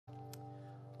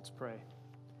Let's pray.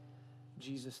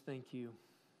 Jesus, thank you.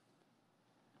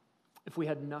 If we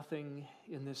had nothing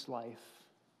in this life,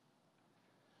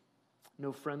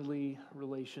 no friendly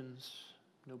relations,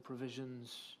 no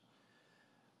provisions,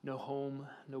 no home,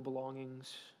 no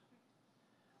belongings,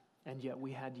 and yet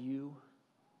we had you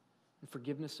and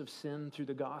forgiveness of sin through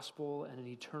the gospel and an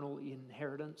eternal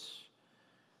inheritance,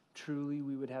 truly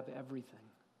we would have everything.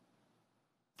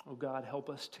 Oh God,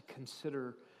 help us to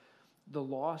consider the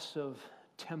loss of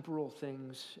temporal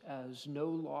things as no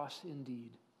loss indeed.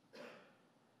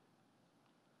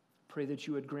 Pray that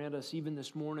you would grant us even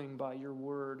this morning by your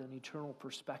word an eternal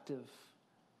perspective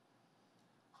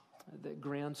that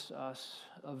grants us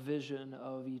a vision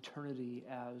of eternity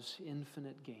as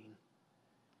infinite gain.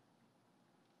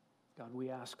 God, we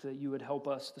ask that you would help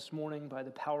us this morning by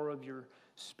the power of your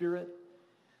Spirit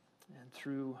and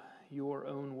through your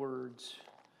own words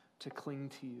to cling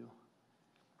to you.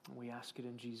 And we ask it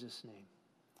in Jesus' name.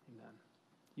 Amen.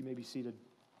 You may be seated.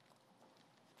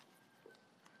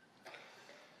 I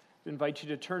invite you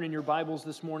to turn in your Bibles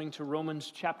this morning to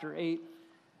Romans chapter 8,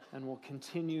 and we'll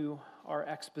continue our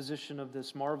exposition of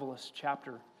this marvelous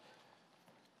chapter.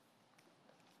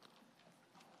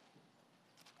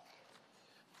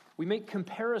 We make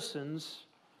comparisons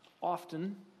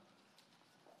often.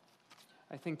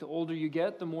 I think the older you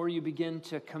get, the more you begin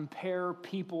to compare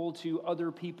people to other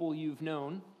people you've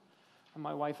known. And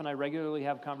my wife and I regularly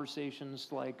have conversations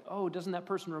like, oh, doesn't that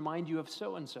person remind you of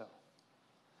so-and-so?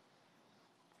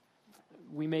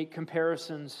 We make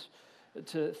comparisons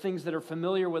to things that are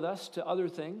familiar with us to other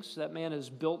things. That man is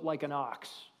built like an ox.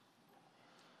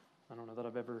 I don't know that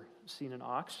I've ever seen an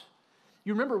ox.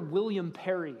 You remember William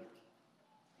Perry?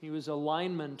 He was a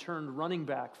lineman turned running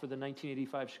back for the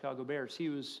 1985 Chicago Bears. He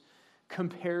was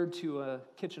compared to a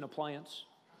kitchen appliance,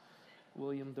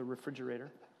 William the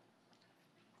refrigerator.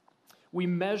 We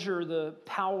measure the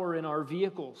power in our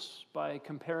vehicles by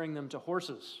comparing them to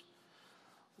horses.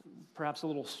 Perhaps a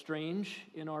little strange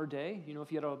in our day. You know, if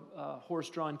you had a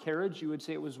horse-drawn carriage, you would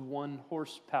say it was 1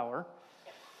 horsepower.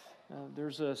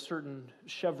 There's a certain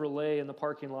Chevrolet in the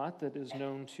parking lot that is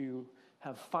known to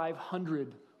have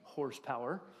 500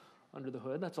 horsepower under the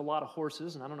hood. That's a lot of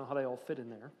horses, and I don't know how they all fit in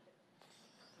there.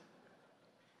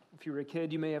 If you were a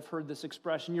kid, you may have heard this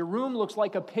expression, your room looks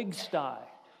like a pigsty.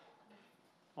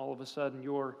 All of a sudden,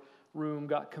 your room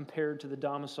got compared to the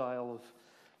domicile of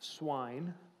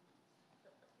swine.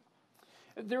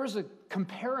 There is a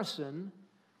comparison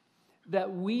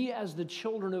that we as the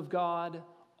children of God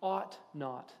ought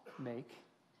not make.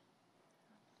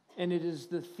 And it is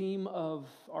the theme of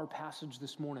our passage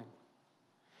this morning.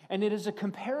 And it is a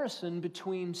comparison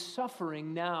between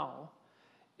suffering now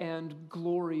and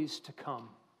glories to come.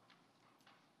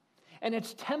 And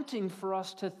it's tempting for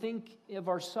us to think of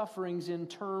our sufferings in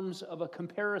terms of a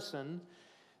comparison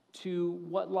to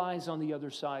what lies on the other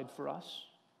side for us.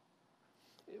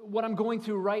 What I'm going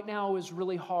through right now is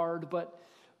really hard, but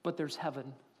there's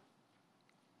heaven.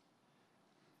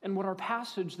 And what our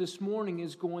passage this morning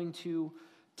is going to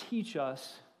teach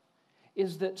us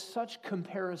is that such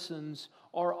comparisons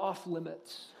are off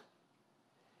limits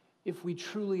if we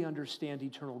truly understand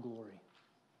eternal glory.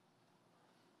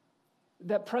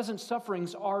 That present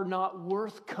sufferings are not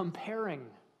worth comparing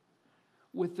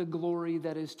with the glory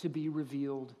that is to be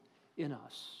revealed in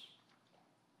us.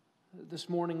 This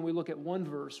morning we look at one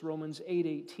verse, Romans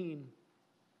 8:18.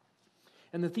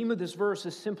 And the theme of this verse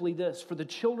is simply this: for the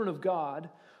children of God,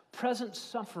 present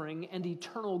suffering and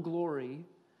eternal glory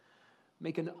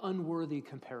make an unworthy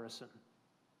comparison.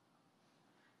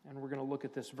 And we're going to look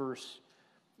at this verse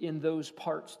in those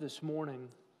parts this morning.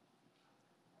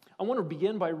 I want to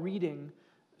begin by reading,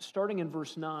 starting in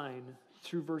verse 9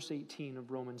 through verse 18 of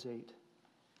Romans 8.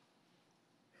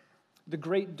 The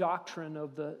great doctrine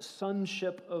of the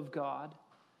sonship of God,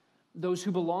 those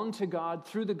who belong to God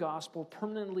through the gospel,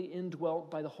 permanently indwelt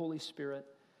by the Holy Spirit.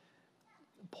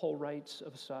 Paul writes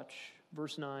of such,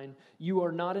 verse 9, you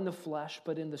are not in the flesh,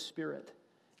 but in the Spirit,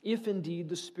 if indeed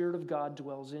the Spirit of God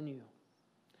dwells in you.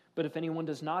 But if anyone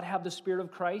does not have the Spirit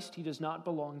of Christ, he does not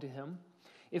belong to him.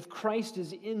 If Christ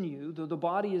is in you, though the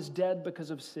body is dead because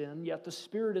of sin, yet the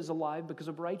Spirit is alive because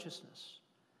of righteousness.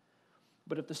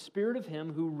 But if the Spirit of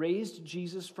him who raised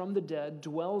Jesus from the dead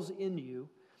dwells in you,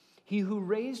 he who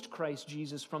raised Christ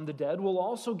Jesus from the dead will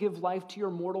also give life to your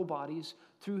mortal bodies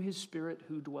through his Spirit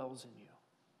who dwells in you.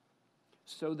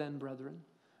 So then, brethren,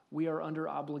 we are under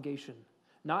obligation,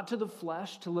 not to the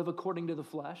flesh to live according to the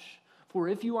flesh, for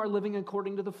if you are living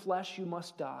according to the flesh, you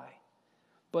must die.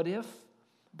 But if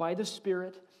by the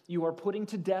Spirit you are putting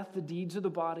to death the deeds of the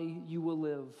body, you will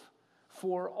live.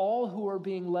 For all who are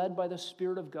being led by the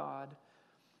Spirit of God,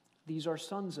 these are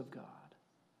sons of God.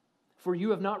 For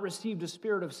you have not received a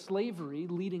spirit of slavery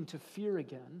leading to fear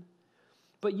again,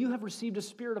 but you have received a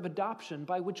spirit of adoption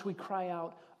by which we cry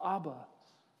out, Abba,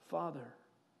 Father.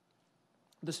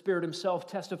 The Spirit himself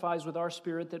testifies with our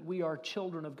spirit that we are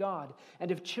children of God.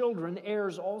 And if children,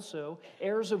 heirs also,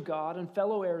 heirs of God and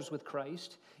fellow heirs with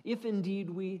Christ, if indeed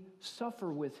we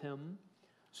suffer with him,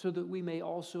 so that we may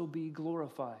also be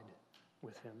glorified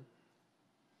with him.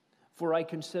 For I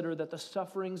consider that the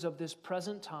sufferings of this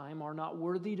present time are not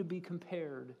worthy to be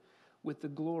compared with the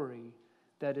glory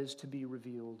that is to be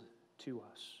revealed to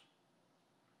us.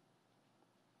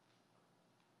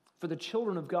 For the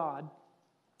children of God,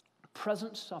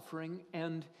 present suffering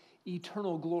and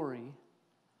eternal glory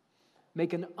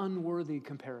make an unworthy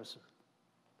comparison.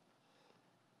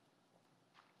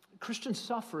 Christian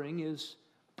suffering is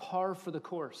par for the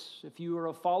course. If you are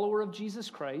a follower of Jesus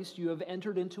Christ, you have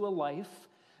entered into a life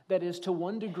that is to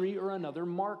one degree or another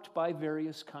marked by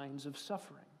various kinds of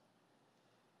suffering.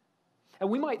 And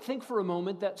we might think for a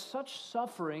moment that such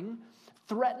suffering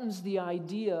threatens the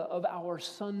idea of our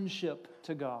sonship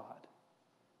to God.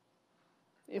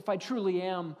 If I truly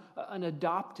am an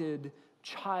adopted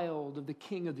child of the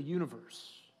King of the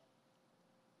universe,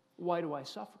 why do I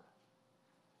suffer?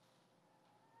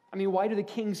 I mean, why do the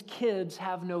king's kids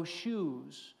have no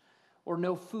shoes or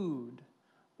no food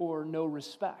or no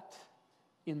respect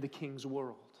in the king's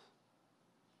world?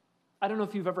 I don't know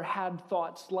if you've ever had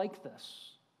thoughts like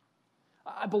this.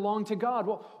 I belong to God.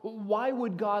 Well, why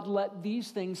would God let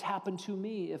these things happen to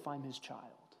me if I'm his child?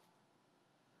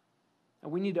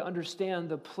 And we need to understand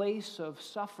the place of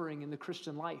suffering in the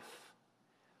Christian life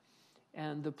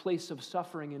and the place of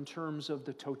suffering in terms of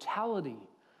the totality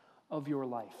of your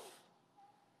life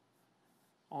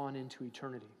on into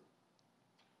eternity.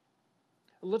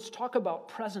 Let's talk about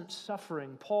present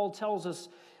suffering. Paul tells us,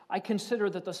 I consider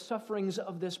that the sufferings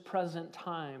of this present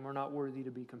time are not worthy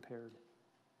to be compared.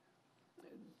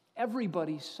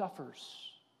 Everybody suffers.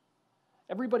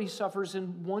 Everybody suffers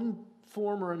in one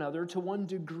form or another, to one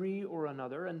degree or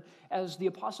another. And as the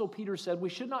Apostle Peter said, we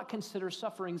should not consider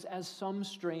sufferings as some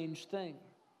strange thing.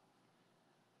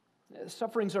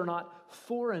 Sufferings are not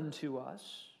foreign to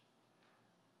us.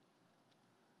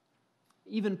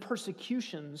 Even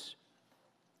persecutions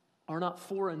are not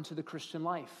foreign to the Christian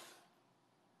life.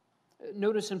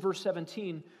 Notice in verse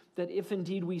 17 that if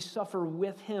indeed we suffer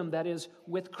with him, that is,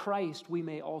 with Christ, we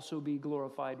may also be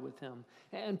glorified with him.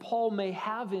 And Paul may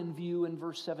have in view in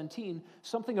verse 17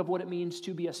 something of what it means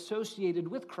to be associated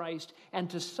with Christ and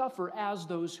to suffer as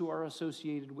those who are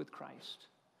associated with Christ.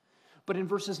 But in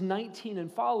verses 19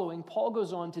 and following, Paul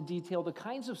goes on to detail the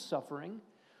kinds of suffering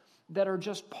that are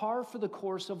just par for the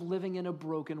course of living in a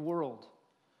broken world.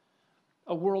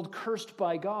 A world cursed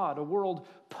by God, a world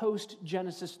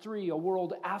post-Genesis 3, a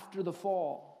world after the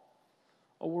fall.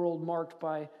 A world marked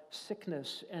by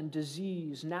sickness and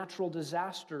disease, natural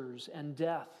disasters and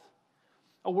death.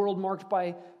 A world marked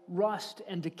by rust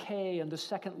and decay and the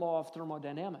second law of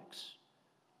thermodynamics.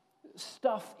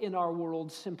 Stuff in our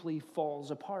world simply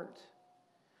falls apart.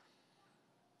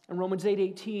 And Romans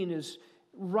 8:18 is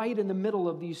right in the middle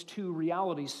of these two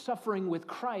realities, suffering with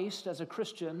Christ as a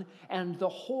Christian and the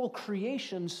whole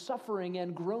creation suffering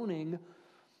and groaning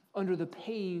under the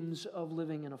pains of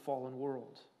living in a fallen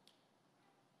world.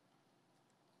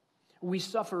 We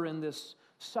suffer in this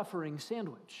suffering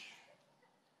sandwich.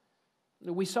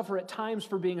 We suffer at times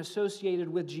for being associated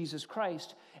with Jesus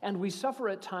Christ, and we suffer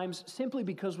at times simply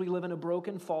because we live in a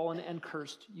broken, fallen, and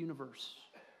cursed universe.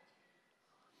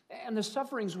 And the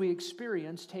sufferings we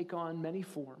experience take on many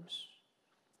forms: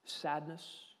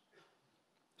 sadness,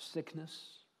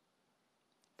 sickness,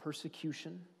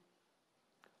 persecution,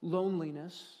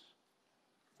 loneliness,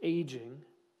 aging,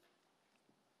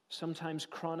 sometimes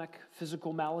chronic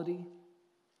physical malady,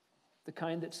 the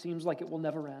kind that seems like it will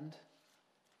never end,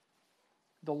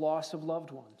 the loss of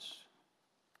loved ones,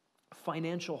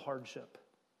 financial hardship.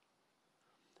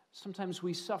 Sometimes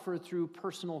we suffer through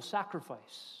personal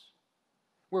sacrifice,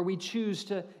 where we choose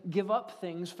to give up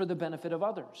things for the benefit of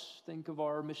others. Think of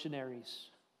our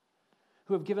missionaries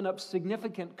who have given up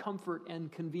significant comfort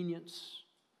and convenience,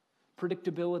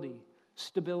 predictability,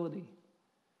 stability,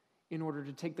 in order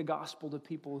to take the gospel to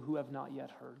people who have not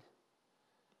yet heard.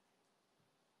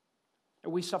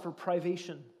 And we suffer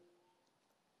privation.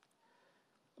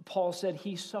 Paul said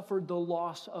he suffered the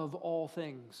loss of all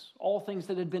things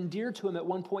that had been dear to him at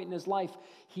one point in his life.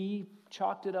 He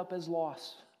chalked it up as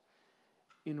loss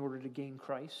in order to gain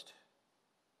Christ.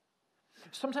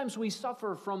 Sometimes we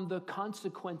suffer from the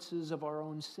consequences of our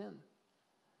own sin.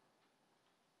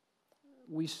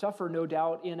 We suffer, no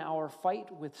doubt, in our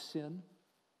fight with sin,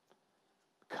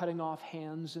 cutting off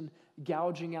hands and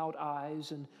gouging out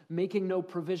eyes and making no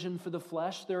provision for the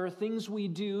flesh. There are things we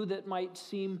do that might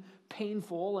seem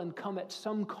painful and come at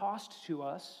some cost to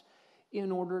us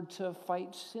in order to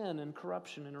fight sin and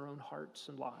corruption in our own hearts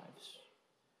and lives.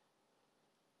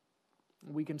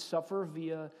 We can suffer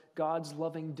via God's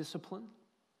loving discipline.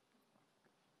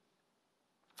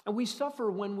 And we suffer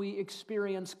when we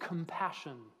experience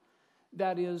compassion.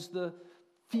 That is, the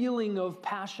feeling of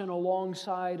passion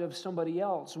alongside of somebody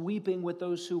else, weeping with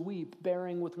those who weep,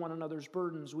 bearing with one another's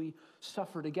burdens. We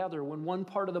suffer together. When one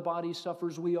part of the body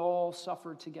suffers, we all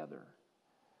suffer together.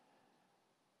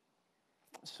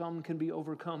 Some can be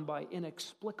overcome by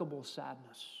inexplicable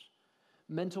sadness,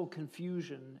 mental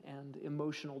confusion, and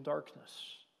emotional darkness.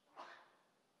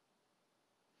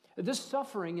 This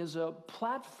suffering is a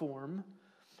platform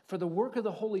for the work of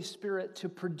the Holy Spirit to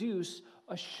produce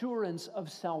assurance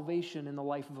of salvation in the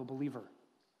life of a believer.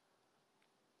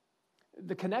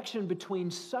 The connection between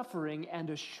suffering and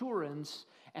assurance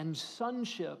and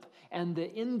sonship and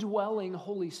the indwelling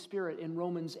Holy Spirit in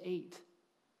Romans 8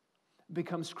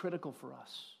 becomes critical for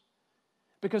us.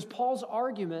 Because Paul's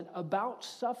argument about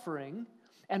suffering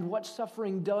and what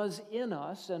suffering does in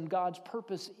us and God's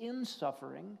purpose in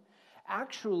suffering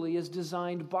actually is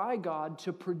designed by God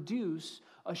to produce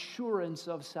assurance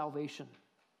of salvation.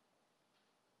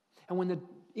 And when the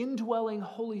indwelling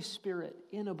Holy Spirit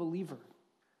in a believer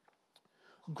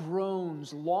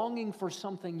groans, longing for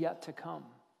something yet to come,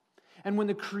 and when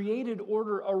the created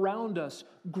order around us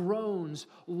groans,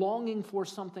 longing for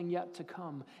something yet to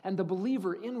come, and the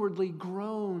believer inwardly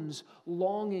groans,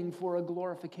 longing for a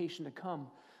glorification to come,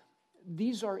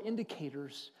 these are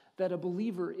indicators that a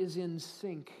believer is in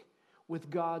sync with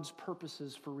God's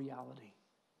purposes for reality.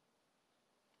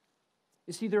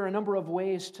 You see, there are a number of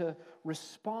ways to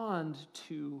respond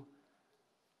to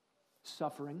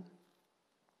suffering.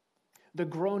 The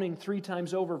groaning 3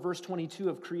 times over, verse 22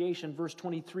 of creation, verse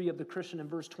 23 of the Christian, and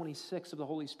verse 26 of the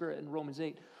Holy Spirit in Romans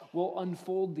 8. We'll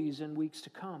unfold these in weeks to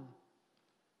come.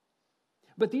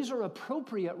 But these are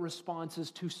appropriate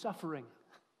responses to suffering.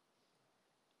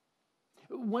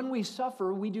 When we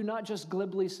suffer, we do not just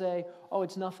glibly say, oh,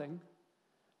 it's nothing.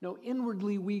 No,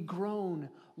 inwardly we groan,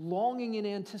 longing in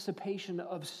anticipation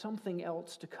of something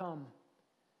else to come.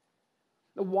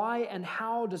 Why and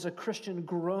how does a Christian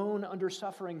groan under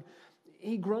suffering?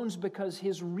 He groans because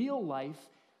his real life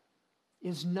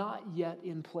is not yet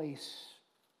in place.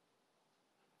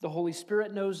 The Holy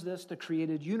Spirit knows this. The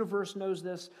created universe knows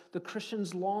this. The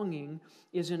Christian's longing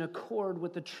is in accord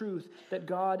with the truth that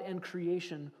God and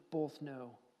creation both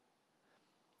know.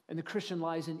 And the Christian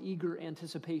lies in eager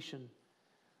anticipation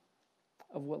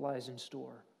of what lies in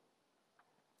store.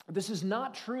 This is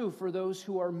not true for those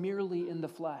who are merely in the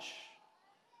flesh.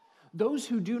 Those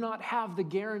who do not have the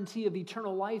guarantee of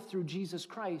eternal life through Jesus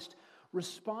Christ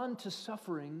respond to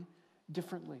suffering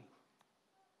differently.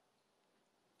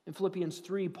 In Philippians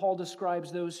 3, Paul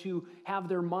describes those who have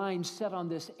their minds set on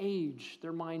this age,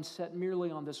 their minds set merely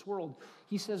on this world.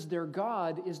 He says their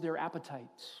God is their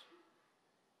appetites.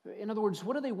 In other words,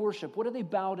 what do they worship? What do they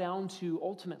bow down to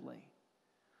ultimately?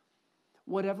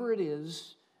 Whatever it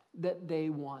is that they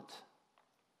want.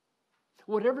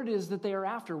 Whatever it is that they are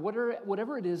after,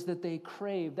 whatever it is that they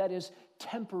crave, that is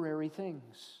temporary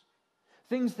things.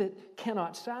 Things that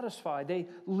cannot satisfy. They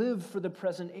live for the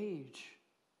present age.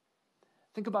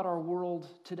 Think about our world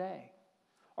today.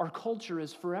 Our culture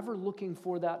is forever looking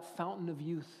for that fountain of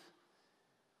youth,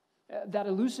 that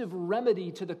elusive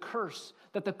remedy to the curse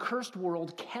that the cursed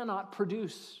world cannot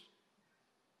produce.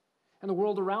 And the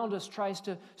world around us tries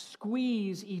to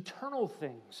squeeze eternal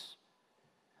things,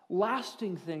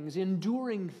 lasting things,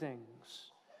 enduring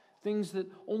things, things that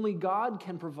only God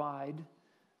can provide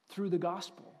through the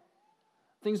gospel,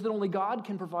 things that only God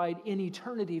can provide in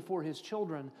eternity for his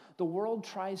children. The world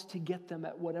tries to get them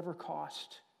at whatever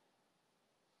cost,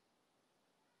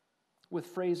 with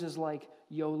phrases like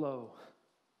YOLO.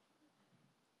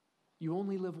 You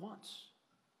only live once.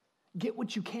 Get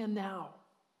what you can now.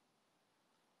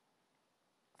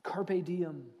 Carpe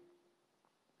diem.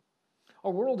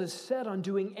 Our world is set on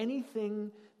doing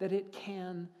anything that it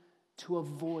can to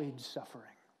avoid suffering.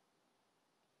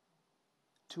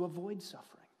 To avoid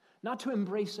suffering, not to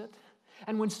embrace it.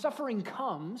 And when suffering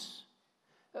comes,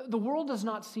 the world does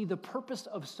not see the purpose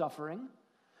of suffering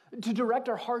to direct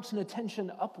our hearts and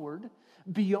attention upward,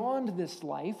 beyond this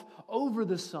life, over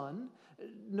the sun.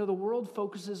 No, the world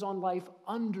focuses on life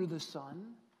under the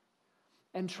sun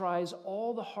and tries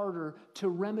all the harder to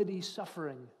remedy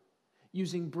suffering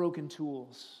using broken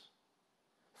tools,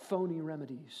 phony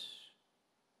remedies.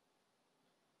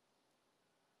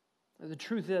 The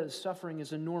truth is, suffering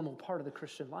is a normal part of the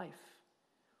Christian life.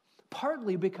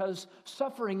 partly because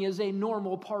suffering is a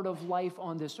normal part of life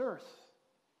on this earth,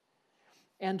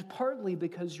 and partly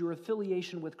because your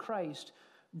affiliation with Christ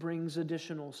brings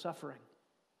additional suffering.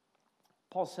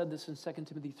 Paul said this in 2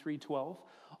 Timothy 3:12.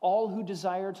 All who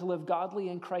desire to live godly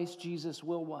in Christ Jesus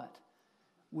will what?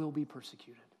 Will be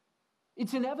persecuted.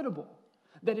 It's inevitable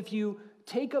that if you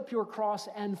take up your cross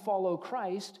and follow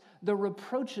Christ, the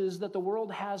reproaches that the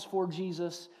world has for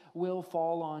Jesus will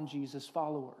fall on Jesus'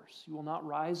 followers. You will not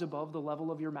rise above the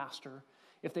level of your master.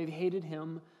 If they've hated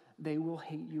him, they will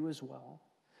hate you as well.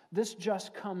 This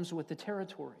just comes with the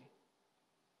territory.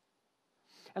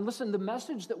 And listen, the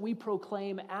message that we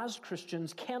proclaim as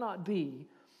Christians cannot be,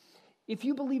 if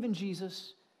you believe in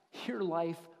Jesus, your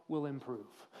life will improve.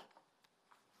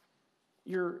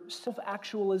 Your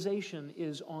self-actualization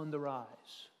is on the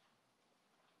rise.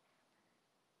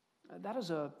 That is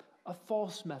a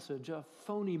false message, a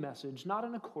phony message, not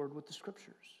in accord with the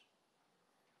Scriptures.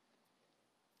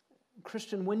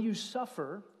 Christian, when you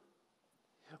suffer,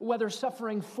 whether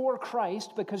suffering for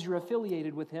Christ because you're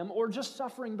affiliated with him or just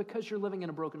suffering because you're living in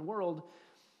a broken world,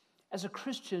 as a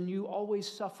Christian, you always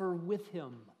suffer with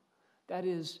him. That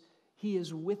is, he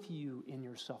is with you in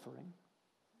your suffering.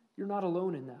 You're not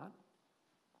alone in that.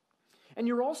 And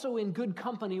you're also in good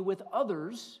company with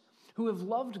others who have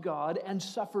loved God and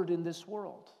suffered in this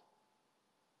world.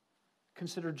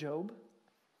 Consider Job.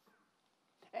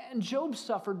 And Job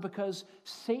suffered because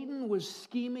Satan was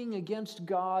scheming against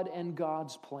God and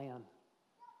God's plan.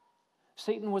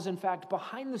 Satan was, in fact,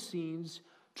 behind the scenes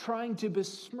trying to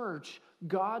besmirch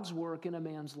God's work in a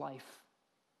man's life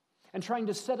and trying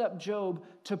to set up Job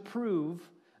to prove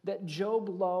that Job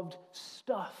loved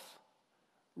stuff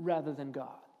rather than God.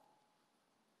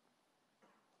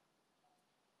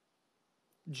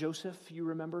 Joseph, you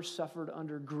remember, suffered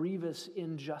under grievous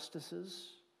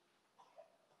injustices.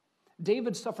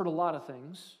 David suffered a lot of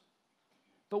things,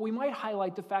 but we might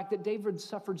highlight the fact that David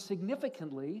suffered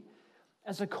significantly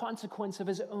as a consequence of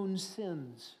his own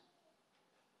sins.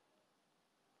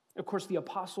 Of course, the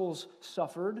apostles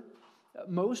suffered,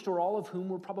 most or all of whom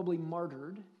were probably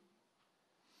martyred.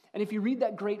 And if you read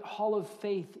that great hall of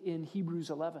faith in Hebrews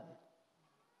 11,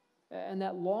 and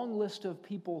that long list of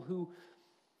people who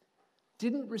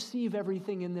didn't receive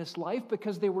everything in this life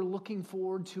because they were looking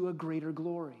forward to a greater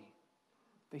glory,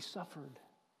 they suffered.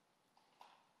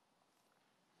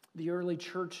 The early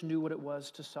church knew what it was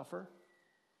to suffer.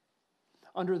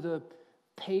 Under the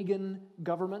pagan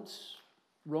governments,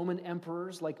 Roman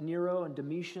emperors like Nero and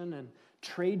Domitian and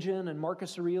Trajan and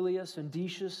Marcus Aurelius and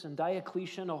Decius and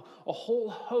Diocletian, a whole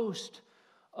host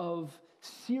of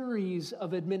series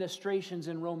of administrations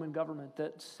in Roman government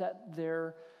that set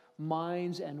their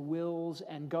minds and wills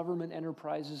and government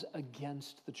enterprises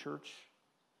against the church.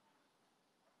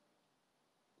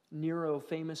 Nero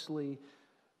famously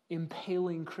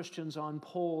impaling Christians on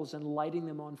poles and lighting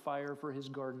them on fire for his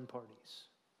garden parties.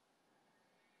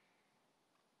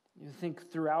 You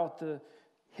think throughout the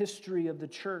history of the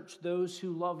church, those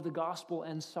who loved the gospel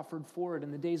and suffered for it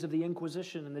in the days of the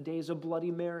Inquisition, in the days of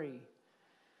Bloody Mary,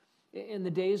 in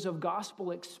the days of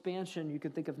gospel expansion, you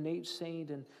could think of Nate Saint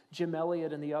and Jim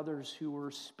Elliot and the others who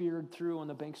were speared through on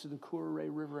the banks of the Curare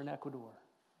River in Ecuador.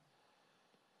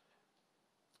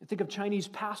 Think of Chinese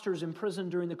pastors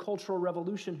imprisoned during the Cultural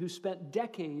Revolution who spent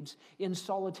decades in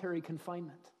solitary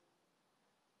confinement.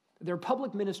 Their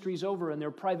public ministries over and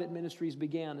their private ministries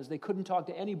began as they couldn't talk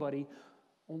to anybody,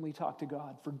 only talk to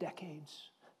God for decades.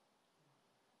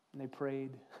 And they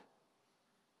prayed.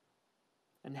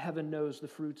 And heaven knows the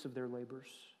fruits of their labors.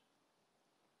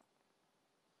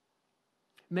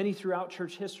 Many throughout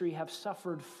church history have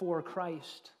suffered for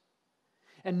Christ.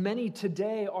 And many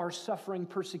today are suffering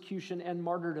persecution and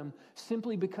martyrdom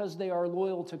simply because they are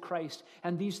loyal to Christ.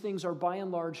 And these things are by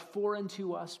and large foreign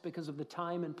to us because of the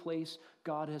time and place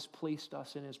God has placed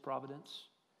us in his providence.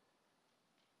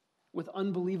 With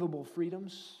unbelievable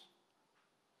freedoms,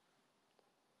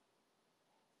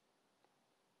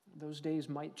 those days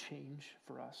might change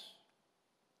for us.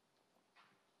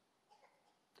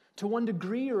 To one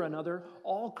degree or another,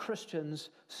 all Christians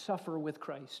suffer with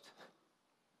Christ.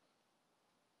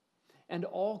 And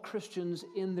all Christians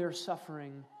in their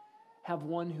suffering have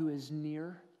one who is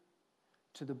near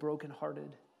to the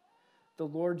brokenhearted, the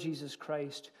Lord Jesus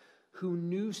Christ, who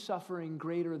knew suffering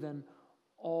greater than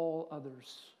all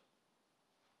others.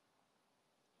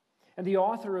 And the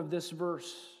author of this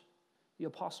verse, the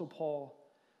Apostle Paul,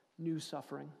 knew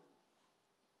suffering.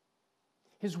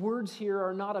 His words here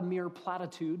are not a mere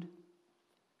platitude.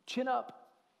 Chin up.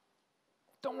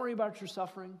 Don't worry about your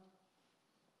suffering.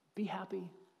 Be happy.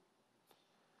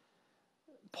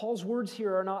 Paul's words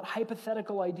here are not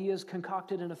hypothetical ideas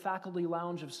concocted in a faculty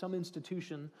lounge of some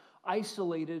institution,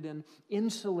 isolated and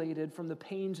insulated from the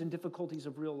pains and difficulties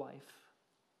of real life.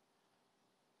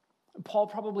 Paul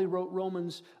probably wrote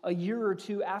Romans a year or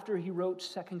two after he wrote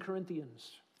 2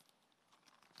 Corinthians.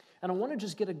 And I want to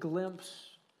just get a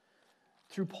glimpse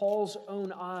through Paul's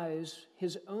own eyes,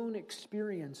 his own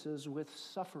experiences with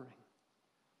suffering,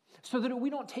 so that we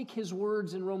don't take his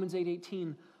words in Romans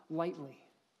 8:18 lightly,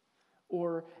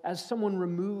 or as someone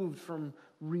removed from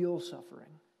real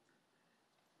suffering.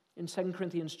 In 2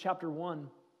 Corinthians chapter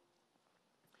 1,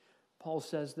 Paul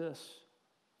says this,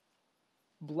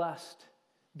 "Blessed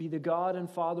be the God and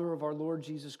Father of our Lord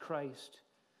Jesus Christ,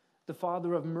 the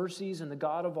Father of mercies and the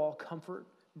God of all comfort,"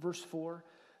 verse 4,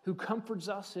 "who comforts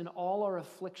us in all our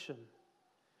affliction,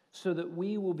 so that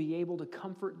we will be able to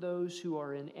comfort those who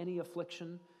are in any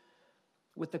affliction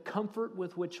with the comfort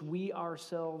with which we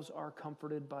ourselves are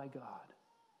comforted by God.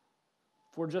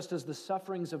 For just as the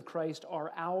sufferings of Christ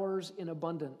are ours in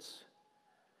abundance,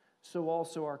 so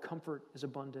also our comfort is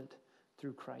abundant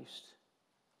through Christ."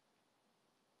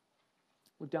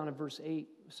 Look down at verse 8,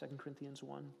 2 Corinthians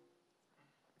 1.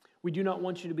 "We do not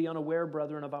want you to be unaware,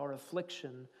 brethren, of our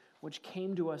affliction, which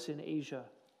came to us in Asia,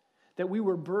 that we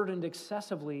were burdened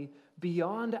excessively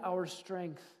beyond our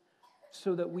strength,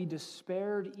 so that we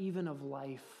despaired even of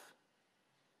life.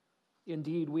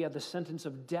 Indeed, we had the sentence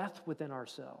of death within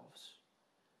ourselves,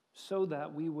 so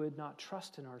that we would not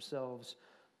trust in ourselves,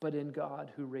 but in God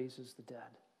who raises the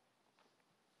dead."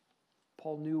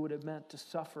 Paul knew what it meant to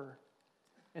suffer,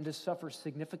 and to suffer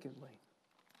significantly.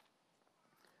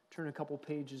 Turn a couple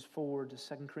pages forward to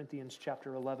 2 Corinthians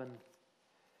chapter 11.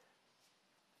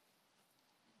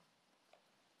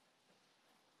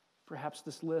 Perhaps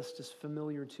this list is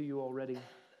familiar to you already.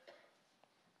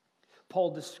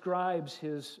 Paul describes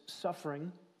his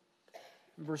suffering.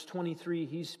 In verse 23,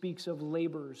 he speaks of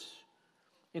labors,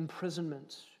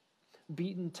 imprisonments,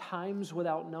 beaten times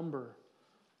without number,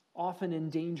 often in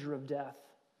danger of death.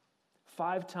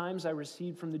 5 times I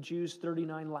received from the Jews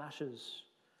 39 lashes.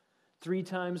 3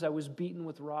 times I was beaten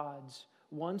with rods.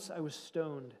 Once I was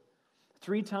stoned.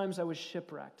 3 times I was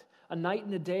shipwrecked. A night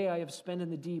and a day I have spent in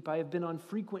the deep. I have been on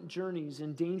frequent journeys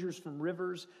in dangers from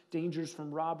rivers, dangers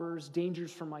from robbers,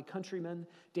 dangers from my countrymen,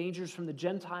 dangers from the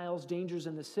Gentiles, dangers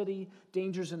in the city,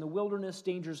 dangers in the wilderness,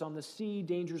 dangers on the sea,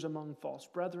 dangers among false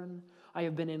brethren. I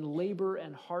have been in labor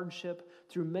and hardship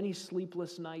through many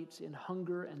sleepless nights, in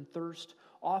hunger and thirst,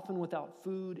 often without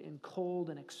food, in cold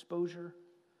and exposure.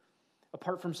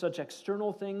 Apart from such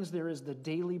external things, there is the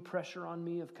daily pressure on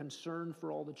me of concern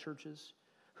for all the churches.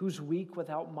 Who's weak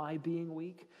without my being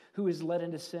weak? Who is led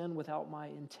into sin without my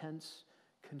intense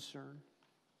concern?"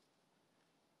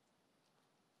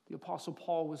 The Apostle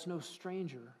Paul was no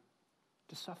stranger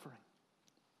to suffering.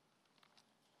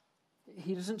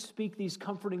 He doesn't speak these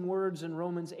comforting words in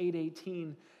Romans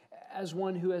 8:18 as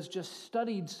one who has just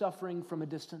studied suffering from a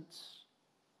distance,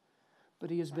 but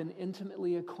he has been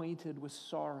intimately acquainted with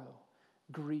sorrow,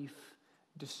 grief,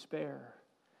 despair,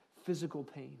 physical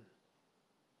pain.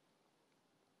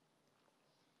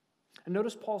 And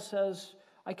notice Paul says,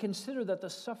 "I consider that the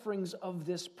sufferings of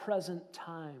this present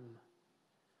time,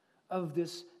 of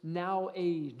this now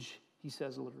age," he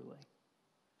says literally,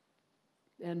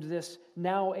 and this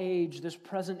now age, this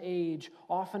present age,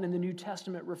 often in the New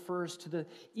Testament refers to the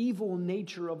evil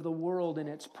nature of the world in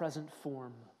its present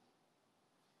form.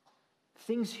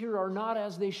 Things here are not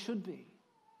as they should be.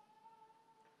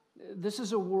 This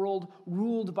is a world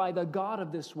ruled by the god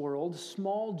of this world,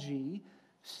 small g,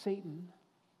 Satan.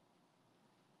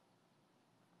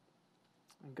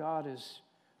 And God is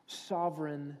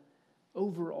sovereign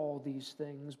over all these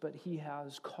things, but he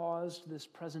has caused this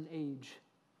present age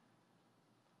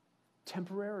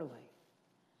temporarily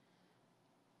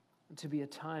to be a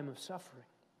time of suffering.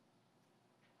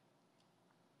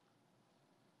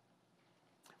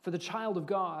 For the child of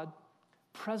God,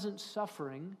 present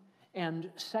suffering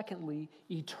and, secondly,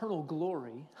 eternal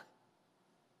glory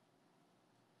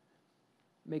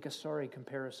make a sorry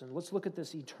comparison. Let's look at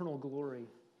this eternal glory.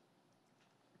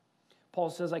 Paul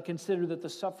says, "I consider that the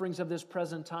sufferings of this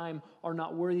present time are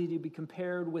not worthy to be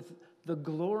compared with the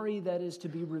glory that is to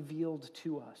be revealed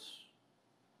to us."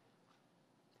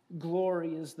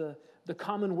 Glory is the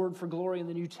common word for glory in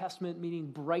the New Testament,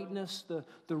 meaning brightness, the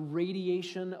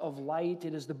radiation of light.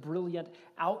 It is the brilliant,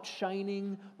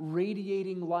 outshining,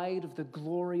 radiating light of the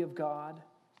glory of God.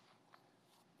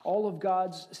 All of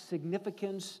God's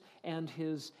significance and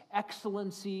his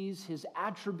excellencies, his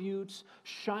attributes,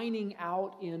 shining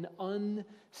out in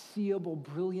unseeable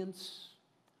brilliance,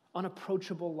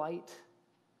 unapproachable light.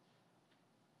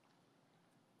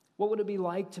 What would it be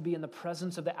like to be in the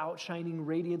presence of the outshining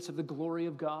radiance of the glory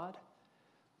of God?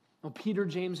 Well, Peter,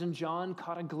 James, and John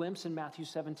caught a glimpse in Matthew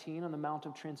 17 on the Mount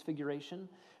of Transfiguration.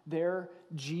 There,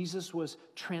 Jesus was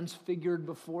transfigured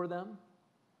before them.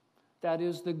 That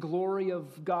is the glory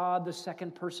of God, the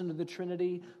second person of the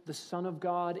Trinity, the Son of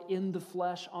God in the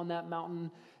flesh on that mountain.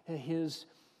 His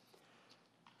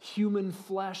human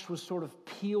flesh was sort of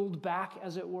peeled back,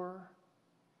 as it were,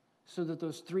 so that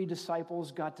those three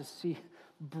disciples got to see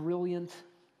brilliant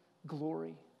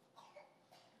glory.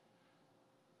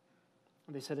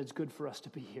 And they said, it's good for us to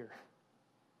be here.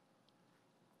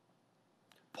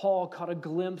 Paul caught a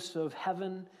glimpse of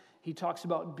heaven. He talks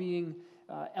about being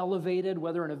elevated,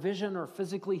 whether in a vision or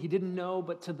physically, he didn't know,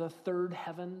 but to the third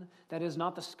heaven. That is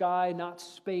not the sky, not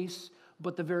space,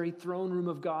 but the very throne room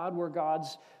of God, where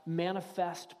God's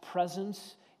manifest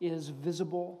presence is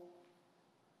visible.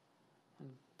 And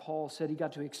Paul said he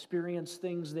got to experience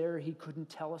things there he couldn't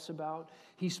tell us about.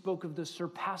 He spoke of the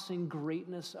surpassing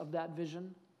greatness of that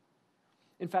vision.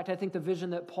 In fact, I think the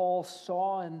vision that Paul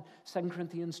saw in 2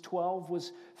 Corinthians 12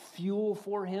 was fuel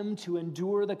for him to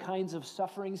endure the kinds of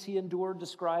sufferings he endured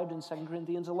described in 2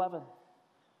 Corinthians 11.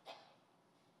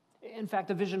 In fact,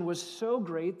 the vision was so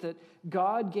great that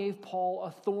God gave Paul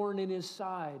a thorn in his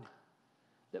side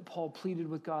that Paul pleaded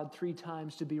with God 3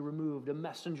 times to be removed, a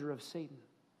messenger of Satan.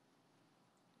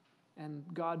 And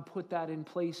God put that in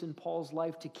place in Paul's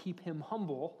life to keep him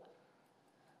humble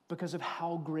because of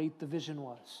how great the vision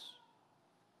was.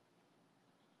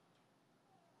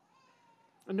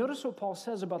 And notice what Paul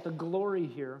says about the glory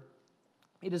here.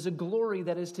 It is a glory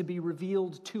that is to be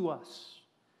revealed to us.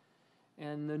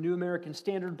 And the New American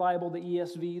Standard Bible, the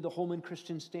ESV, the Holman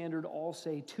Christian Standard all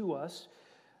say to us.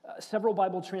 Several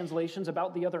Bible translations,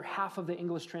 about the other half of the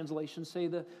English translations, say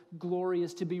the glory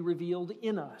is to be revealed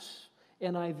in us.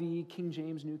 NIV, King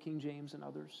James, New King James, and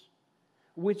others.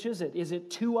 Which is it? Is it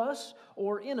to us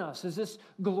or in us? Is this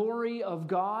glory of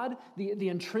God, the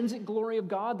intrinsic glory of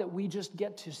God that we just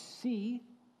get to see?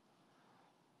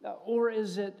 Or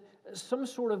is it some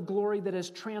sort of glory that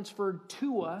is transferred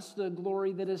to us, the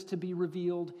glory that is to be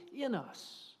revealed in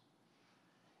us?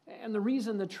 And the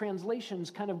reason the translations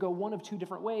kind of go one of 2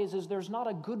 different ways is there's not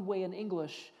a good way in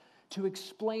English to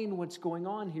explain what's going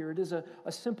on here. It is a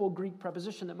simple Greek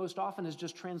preposition that most often is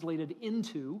just translated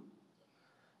into.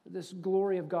 This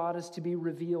glory of God is to be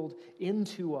revealed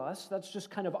into us. That's just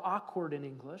kind of awkward in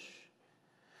English.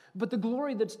 But the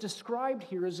glory that's described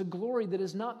here is a glory that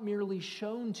is not merely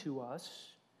shown to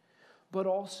us, but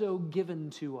also given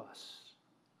to us.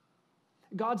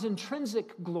 God's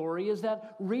intrinsic glory is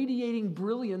that radiating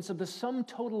brilliance of the sum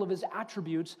total of his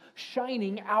attributes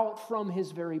shining out from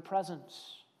his very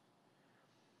presence.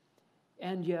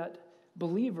 And yet,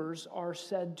 believers are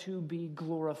said to be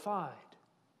glorified.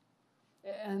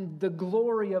 And the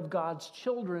glory of God's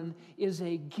children is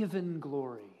a given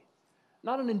glory.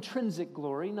 Not an intrinsic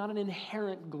glory, not an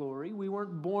inherent glory. We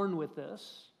weren't born with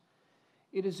this.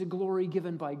 It is a glory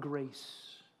given by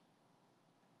grace.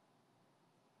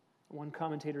 One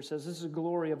commentator says, this is a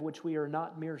glory of which we are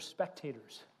not mere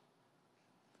spectators.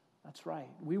 That's right.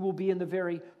 We will be in the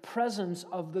very presence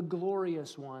of the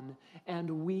glorious one, and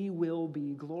we will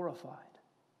be glorified.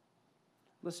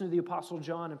 Listen to the Apostle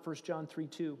John in 1 John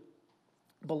 3:2.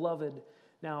 Beloved,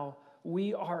 now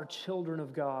we are children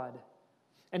of God,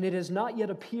 and it has not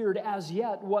yet appeared as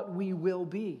yet what we will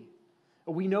be.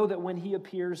 We know that when he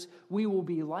appears, we will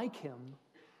be like him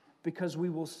because we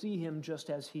will see him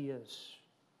just as he is.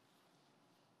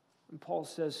 And Paul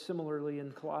says similarly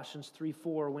in Colossians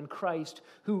 3:4, when Christ,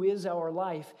 who is our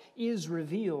life, is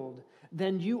revealed,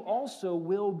 then you also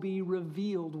will be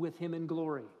revealed with him in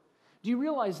glory. Do you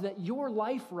realize that your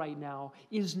life right now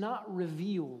is not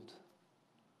revealed?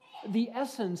 The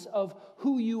essence of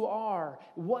who you are,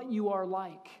 what you are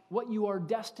like, what you are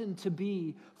destined to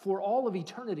be for all of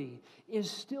eternity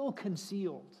is still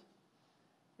concealed.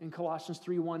 In Colossians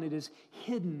 3:1, it is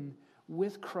hidden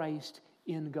with Christ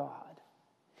in God.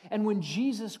 And when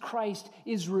Jesus Christ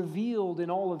is revealed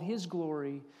in all of his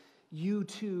glory, you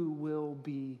too will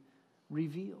be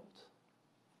revealed.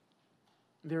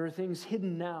 There are things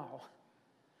hidden now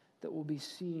that will be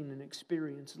seen and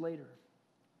experienced later.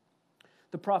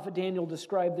 The prophet Daniel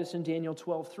described this in Daniel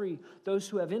 12:3. Those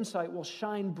who have insight will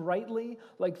shine brightly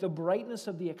like the brightness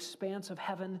of the expanse of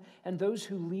heaven, and those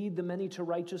who lead the many to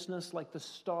righteousness like the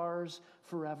stars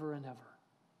forever and ever.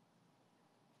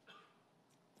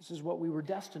 This is what we were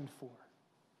destined for.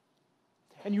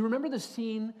 And you remember the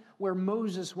scene where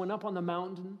Moses went up on the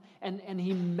mountain and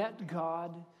he met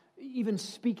God, even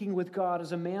speaking with God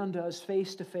as a man does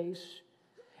face to face.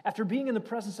 After being in the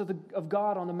presence of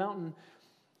God on the mountain,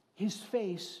 his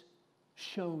face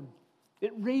shone.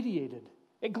 It radiated.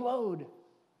 It glowed.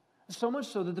 So much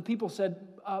so that the people said,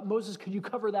 Moses, could you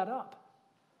cover that up?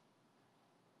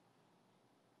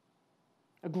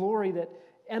 A glory that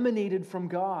emanated from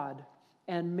God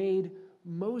and made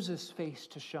Moses' face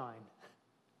to shine.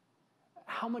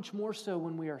 How much more so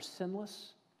when we are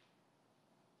sinless,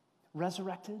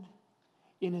 resurrected,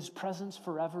 in his presence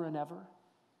forever and ever?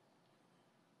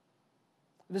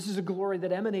 This is a glory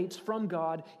that emanates from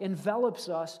God, envelops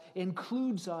us,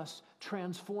 includes us,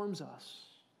 transforms us.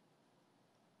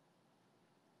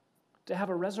 To have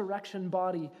a resurrection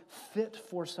body fit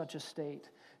for such a state,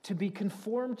 to be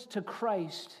conformed to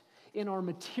Christ in our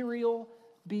material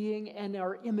being and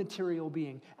our immaterial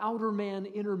being, outer man,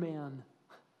 inner man,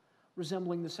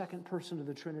 resembling the second person of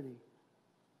the Trinity.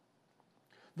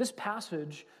 This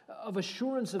passage of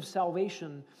assurance of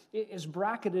salvation is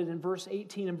bracketed in verse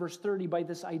 18 and verse 30 by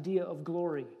this idea of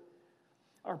glory.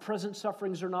 Our present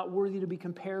sufferings are not worthy to be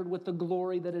compared with the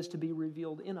glory that is to be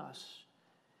revealed in us.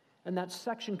 And that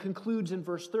section concludes in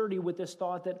verse 30 with this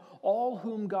thought that all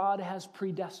whom God has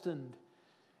predestined,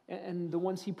 and the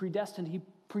ones he predestined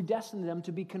them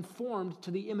to be conformed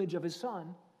to the image of his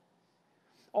Son.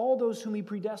 All those whom he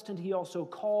predestined, he also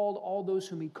called. All those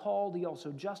whom he called, he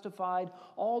also justified.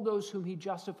 All those whom he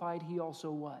justified, he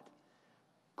also what?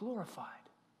 Glorified.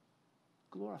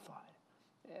 Glorified.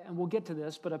 And we'll get to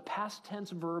this, but a past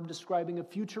tense verb describing a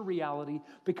future reality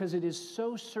because it is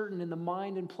so certain in the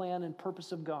mind and plan and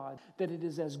purpose of God that it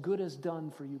is as good as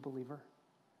done for you, believer.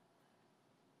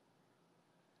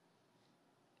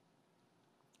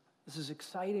 This is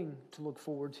exciting to look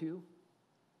forward to.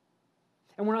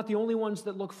 And we're not the only ones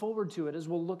that look forward to it, as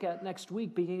we'll look at next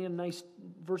week, beginning in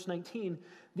verse 19.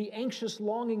 The anxious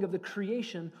longing of the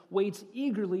creation waits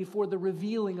eagerly for the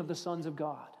revealing of the sons of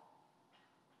God.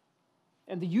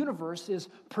 And the universe is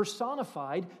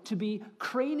personified to be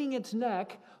craning its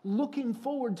neck, looking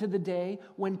forward to the day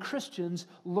when Christians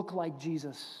look like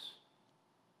Jesus.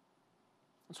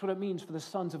 That's what it means for the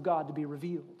sons of God to be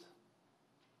revealed.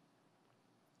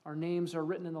 Our names are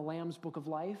written in the Lamb's book of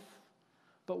life,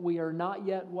 but we are not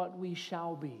yet what we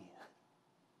shall be.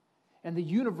 And the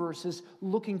universe is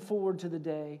looking forward to the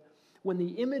day when the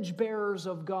image bearers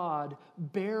of God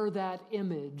bear that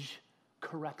image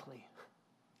correctly.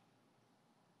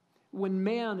 When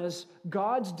man, as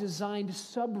God's designed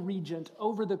sub-regent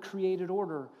over the created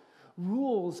order,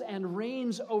 rules and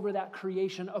reigns over that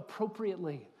creation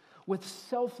appropriately with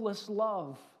selfless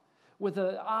love, with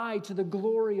an eye to the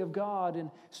glory of God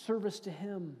and service to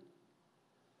him.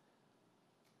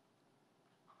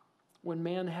 When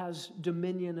man has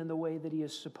dominion in the way that he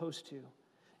is supposed to,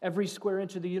 every square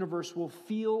inch of the universe will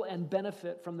feel and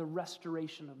benefit from the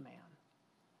restoration of man.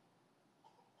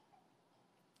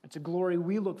 It's a glory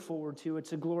we look forward to.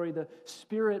 It's a glory the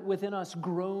Spirit within us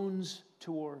groans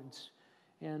towards,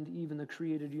 and even the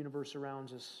created universe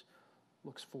around us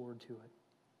looks forward to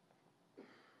it.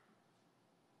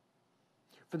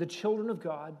 For the children of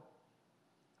God,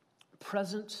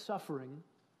 present suffering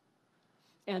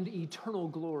and eternal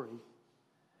glory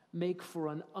make for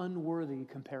an unworthy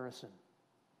comparison.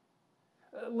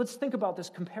 Let's think about this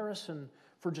comparison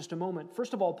for just a moment.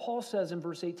 First of all, Paul says in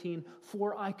verse 18,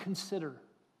 "For I consider."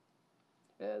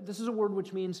 This is a word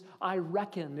which means I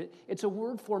reckon. It's a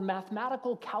word for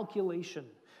mathematical calculation,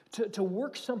 to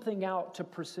work something out to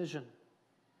precision.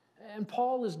 And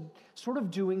Paul is sort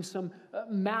of doing some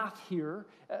math here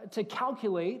to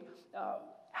calculate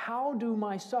how do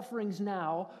my sufferings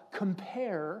now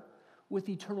compare with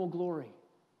eternal glory.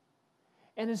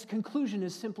 And his conclusion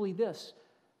is simply this: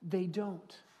 they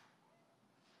don't.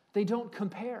 They don't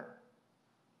compare.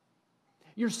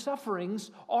 Your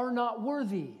sufferings are not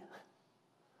worthy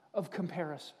of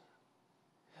comparison.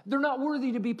 They're not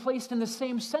worthy to be placed in the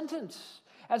same sentence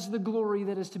as the glory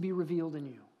that is to be revealed in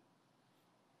you.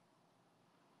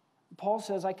 Paul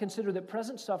says, I consider that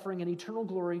present suffering and eternal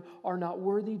glory are not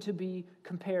worthy to be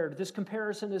compared. This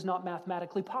comparison is not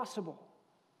mathematically possible.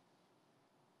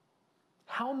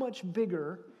 How much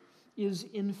bigger is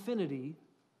infinity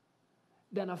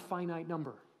than a finite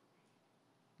number?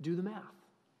 Do the math.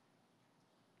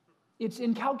 It's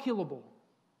incalculable.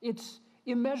 It's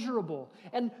immeasurable.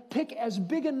 And pick as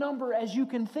big a number as you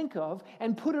can think of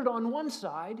and put it on one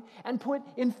side and put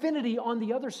infinity on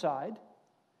the other side.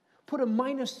 Put a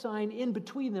minus sign in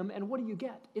between them, and what do you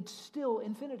get? It's still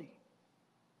infinity.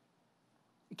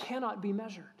 It cannot be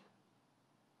measured.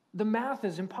 The math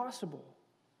is impossible.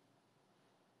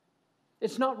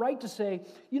 It's not right to say,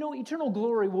 eternal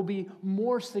glory will be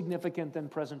more significant than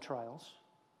present trials.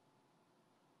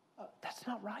 That's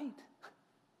not right.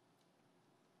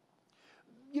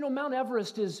 Mount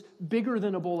Everest is bigger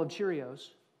than a bowl of Cheerios.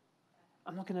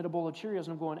 I'm looking at a bowl of Cheerios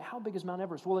and I'm going, how big is Mount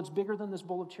Everest? Well, it's bigger than this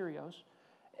bowl of Cheerios.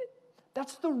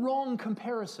 That's the wrong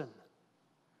comparison.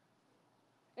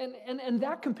 And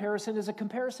that comparison is a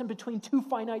comparison between two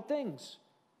finite things.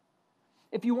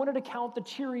 If you wanted to count the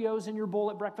Cheerios in your bowl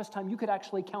at breakfast time, you could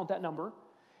actually count that number.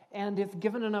 And if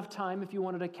given enough time, if you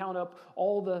wanted to count up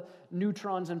all the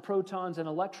neutrons and protons and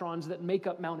electrons that make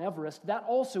up Mount Everest, that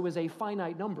also is a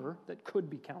finite number that could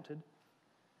be counted.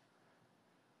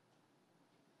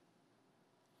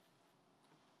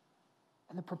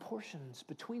 And the proportions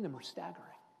between them are staggering.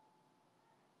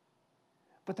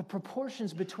 But the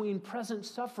proportions between present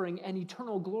suffering and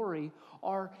eternal glory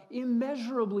are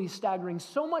immeasurably staggering,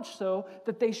 so much so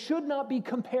that they should not be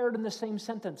compared in the same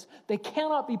sentence. They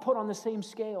cannot be put on the same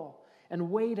scale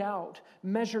and weighed out,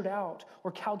 measured out,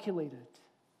 or calculated.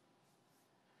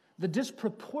 The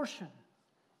disproportion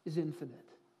is infinite.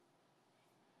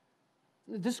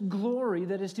 This glory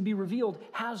that is to be revealed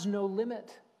has no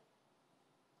limit.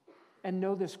 And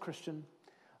know this, Christian,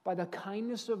 by the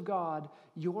kindness of God,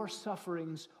 your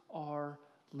sufferings are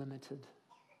limited.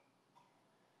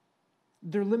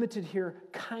 They're limited here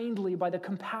kindly by the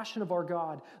compassion of our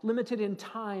God, limited in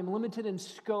time, limited in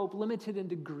scope, limited in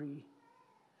degree.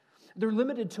 They're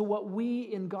limited to what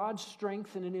we, in God's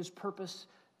strength and in His purpose,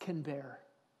 can bear.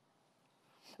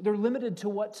 They're limited to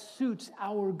what suits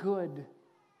our good.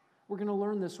 We're going to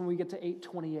learn this when we get to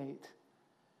 8:28.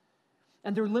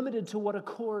 And they're limited to what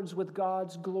accords with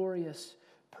God's glorious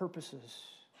purposes.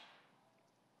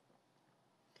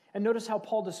 And notice how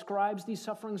Paul describes these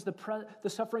sufferings, the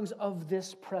sufferings of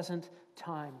this present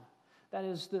time. That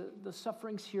is, the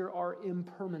sufferings here are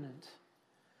impermanent.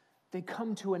 They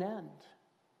come to an end.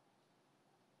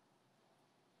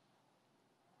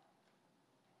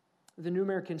 The New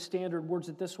American Standard words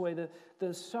it this way: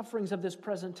 the sufferings of this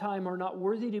present time are not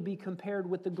worthy to be compared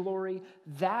with the glory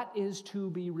that is to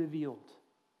be revealed.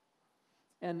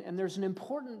 And there's an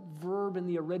important verb in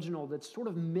the original that's sort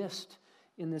of missed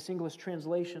in this English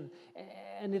translation.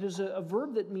 And it is a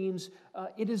verb that means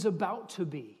it is about to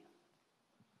be.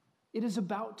 It is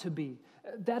about to be.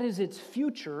 That is its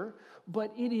future,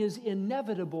 but it is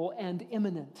inevitable and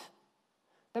imminent.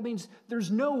 That means there's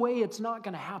no way it's not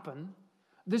going to happen.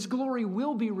 This glory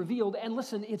will be revealed, and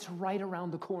listen, it's right around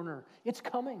the corner. It's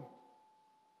coming.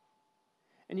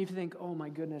 And you think, oh my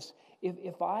goodness,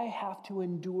 if I have to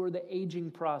endure the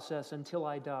aging process until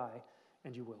I die,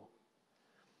 and you will,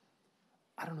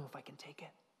 I don't know if I can take it.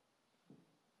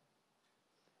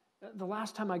 The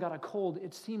last time I got a cold,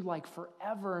 it seemed like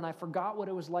forever, and I forgot what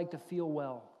it was like to feel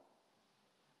well.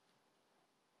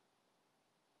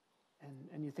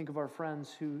 And you think of our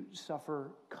friends who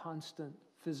suffer constant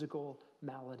physical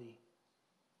malady.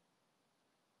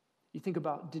 You think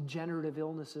about degenerative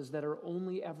illnesses that are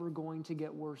only ever going to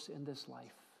get worse in this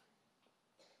life.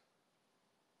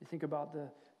 You think about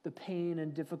the pain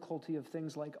and difficulty of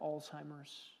things like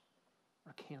Alzheimer's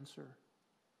or cancer.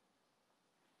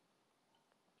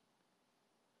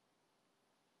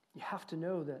 You have to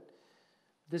know that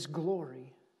this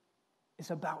glory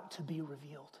is about to be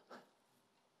revealed.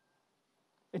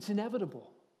 It's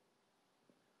inevitable.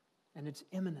 And it's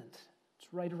imminent. It's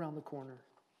right around the corner.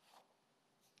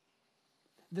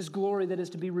 This glory that is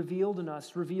to be revealed in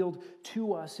us, revealed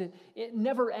to us, it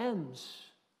never ends.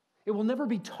 It will never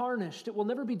be tarnished. It will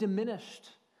never be diminished.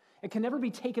 It can never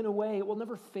be taken away. It will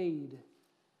never fade.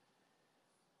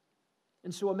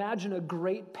 And so imagine a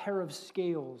great pair of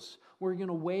scales where you're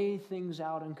going to weigh things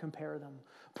out and compare them.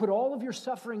 Put all of your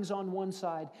sufferings on one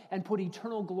side and put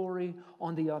eternal glory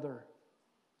on the other.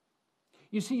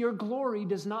 You see, your glory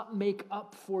does not make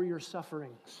up for your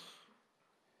sufferings.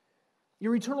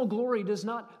 Your eternal glory does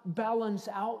not balance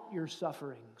out your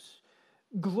sufferings.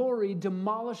 Glory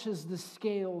demolishes the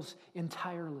scales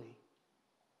entirely.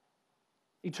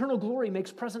 Eternal glory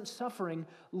makes present suffering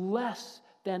less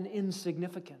than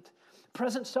insignificant.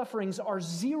 Present sufferings are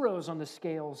zeros on the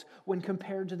scales when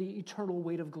compared to the eternal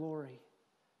weight of glory.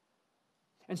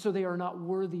 And so they are not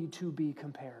worthy to be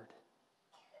compared.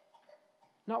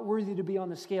 Not worthy to be on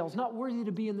the scales, not worthy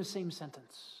to be in the same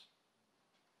sentence.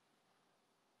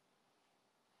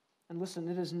 And listen,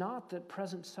 it is not that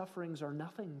present sufferings are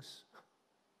nothings.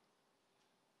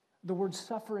 The word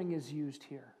suffering is used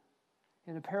here.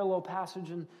 In a parallel passage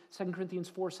in 2 Corinthians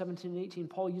 4:17 and 18,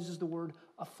 Paul uses the word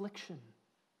affliction.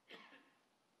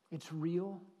 It's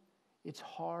real, it's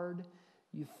hard,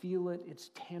 you feel it,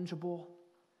 it's tangible,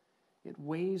 it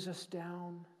weighs us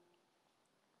down.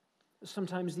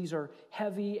 Sometimes these are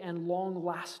heavy and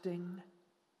long-lasting.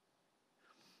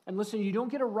 And listen, you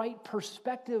don't get a right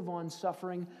perspective on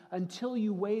suffering until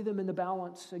you weigh them in the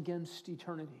balance against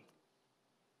eternity.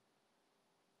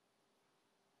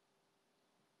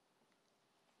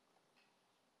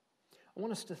 I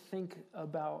want us to think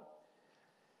about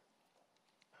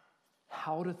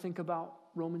how to think about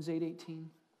Romans 8:18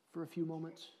 for a few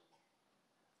moments.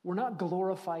 We're not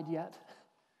glorified yet,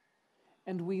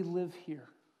 and we live here,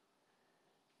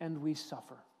 and we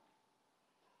suffer,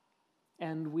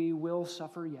 and we will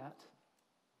suffer yet.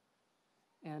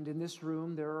 And in this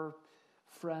room, there are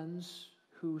friends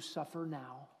who suffer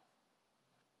now.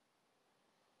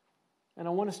 And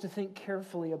I want us to think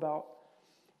carefully about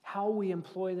how we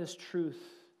employ this truth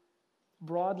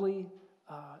broadly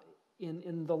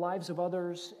in the lives of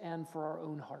others and for our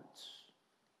own hearts.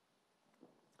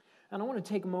 And I want to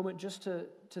take a moment just to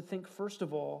think, first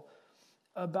of all,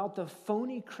 about the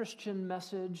phony Christian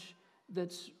message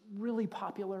that's really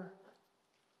popular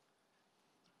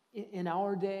in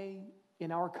our day,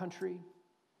 in our country,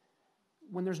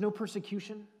 when there's no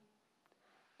persecution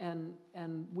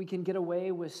and we can get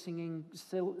away with singing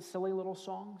silly little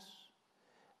songs.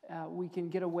 We can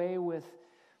get away with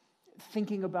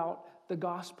thinking about the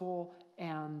gospel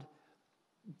and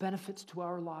benefits to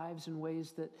our lives in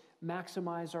ways that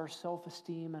maximize our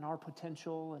self-esteem and our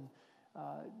potential and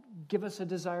give us a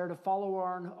desire to follow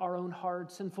our own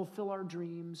hearts and fulfill our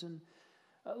dreams and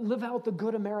live out the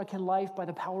good American life by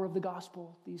the power of the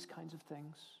gospel, these kinds of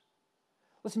things.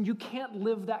 Listen, you can't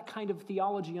live that kind of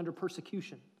theology under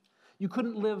persecution. You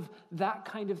couldn't live that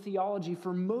kind of theology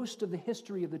for most of the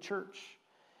history of the church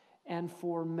and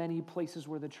for many places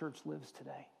where the church lives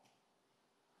today.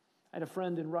 I had a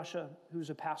friend in Russia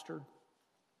who's a pastor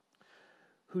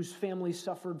whose family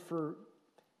suffered for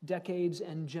decades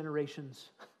and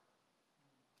generations.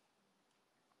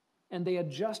 And they had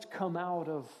just come out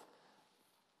of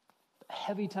a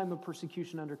heavy time of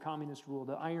persecution under communist rule.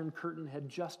 The Iron Curtain had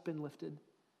just been lifted.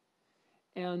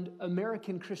 And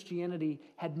American Christianity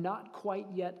had not quite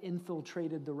yet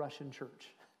infiltrated the Russian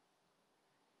church.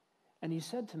 And he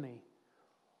said to me,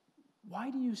 "Why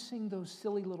do you sing those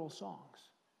silly little songs?"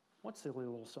 "What silly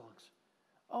little songs?"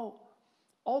 "Oh,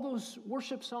 all those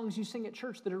worship songs you sing at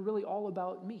church that are really all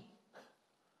about me.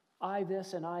 I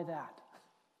this and I that."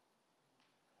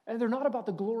 And they're not about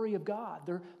the glory of God.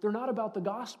 They're not about the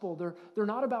gospel. They're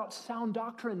not about sound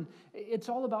doctrine. It's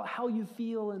all about how you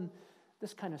feel and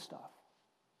this kind of stuff.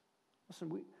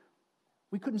 Listen,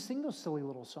 we couldn't sing those silly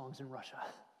little songs in Russia.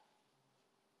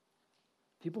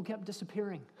 People kept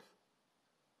disappearing.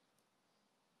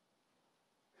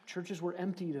 Churches were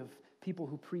emptied of people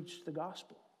who preached the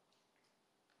gospel.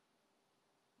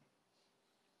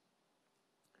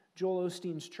 Joel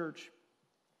Osteen's church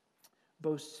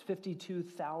boasts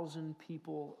 52,000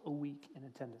 people a week in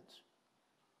attendance.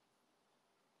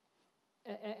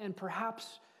 And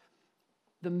perhaps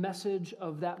the message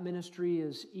of that ministry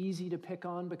is easy to pick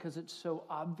on because it's so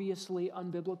obviously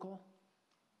unbiblical,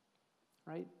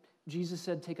 right? Jesus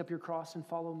said, "Take up your cross and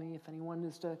follow me. If anyone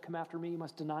is to come after me, he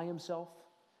must deny himself."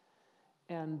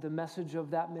 And the message of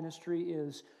that ministry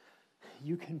is,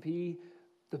 you can be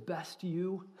the best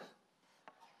you.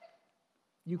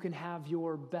 You can have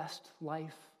your best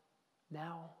life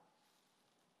now.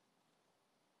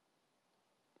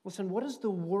 Listen, what does the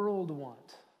world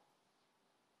want?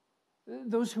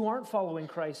 Those who aren't following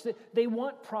Christ, they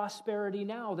want prosperity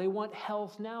now. They want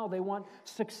health now. They want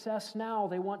success now.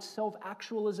 They want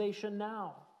self-actualization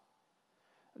now.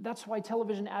 That's why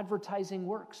television advertising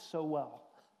works so well.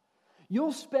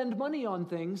 You'll spend money on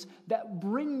things that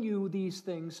bring you these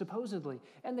things, supposedly,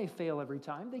 and they fail every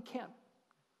time. They can't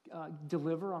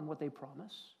deliver on what they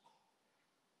promise.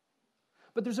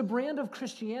 But there's a brand of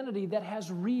Christianity that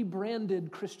has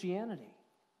rebranded Christianity,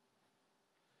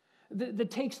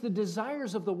 that takes the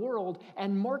desires of the world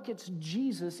and markets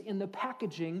Jesus in the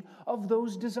packaging of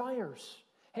those desires.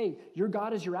 Hey, your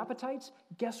God is your appetites?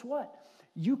 Guess what?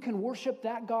 You can worship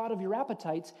that God of your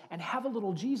appetites and have a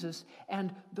little Jesus,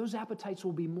 and those appetites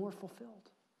will be more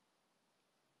fulfilled.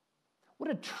 What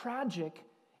a tragic,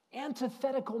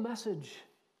 antithetical message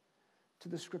to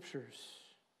the Scriptures.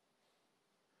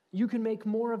 You can make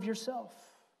more of yourself,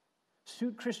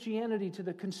 suit Christianity to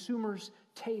the consumer's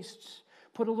tastes,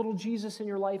 put a little Jesus in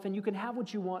your life, and you can have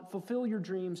what you want, fulfill your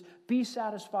dreams, be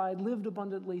satisfied, live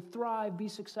abundantly, thrive, be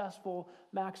successful,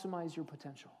 maximize your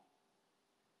potential.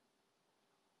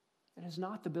 It is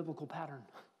not the biblical pattern.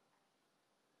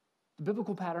 The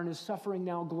biblical pattern is suffering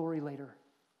now, glory later,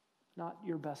 not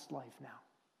your best life now.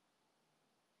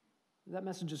 That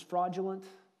message is fraudulent.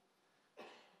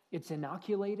 It's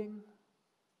inoculating.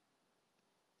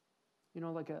 You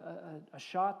know, like a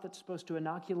shot that's supposed to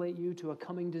inoculate you to a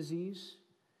coming disease.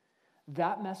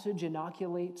 That message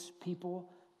inoculates people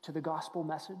to the gospel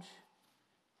message.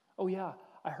 Oh yeah,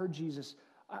 I heard Jesus.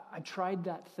 I tried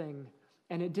that thing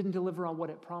and it didn't deliver on what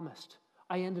it promised.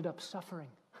 I ended up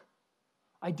suffering.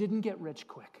 I didn't get rich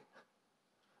quick.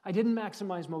 I didn't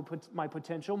maximize my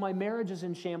potential. My marriage is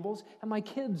in shambles, and my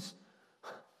kids,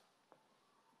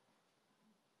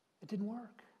 it didn't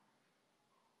work.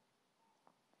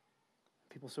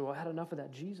 People say, well, I had enough of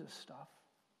that Jesus stuff.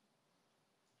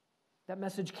 That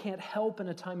message can't help in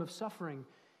a time of suffering,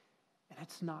 and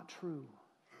it's not true.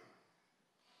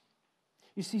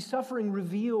 You see, suffering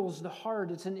reveals the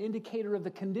heart. It's an indicator of the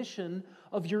condition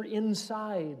of your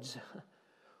insides.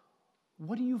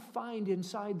 What do you find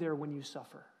inside there when you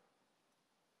suffer?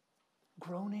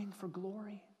 Groaning for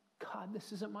glory. God,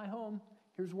 this isn't my home.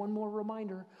 Here's one more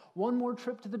reminder. One more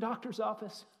trip to the doctor's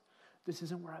office. This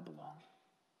isn't where I belong.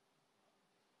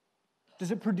 Does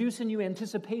it produce in you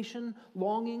anticipation,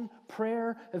 longing,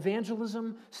 prayer,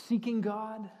 evangelism, seeking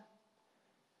God?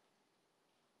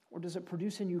 Or does it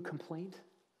produce in you complaint?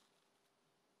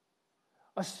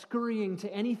 A scurrying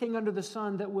to anything under the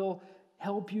sun that will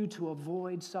help you to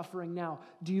avoid suffering now.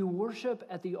 Do you worship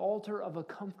at the altar of a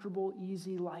comfortable,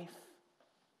 easy life?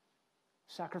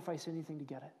 Sacrifice anything to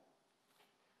get it.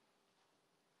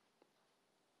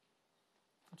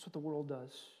 That's what the world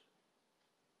does.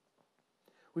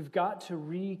 We've got to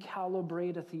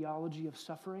recalibrate a theology of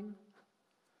suffering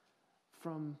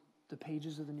from the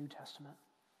pages of the New Testament.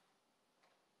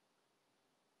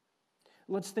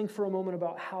 Let's think for a moment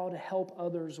about how to help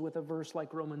others with a verse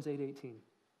like Romans 8:18.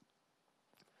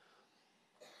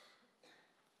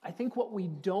 I think what we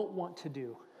don't want to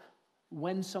do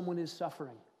when someone is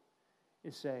suffering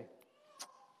is say,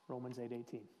 Romans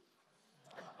 8:18.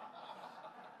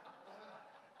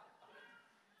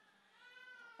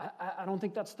 I don't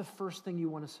think that's the first thing you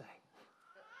want to say.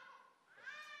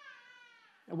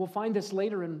 And we'll find this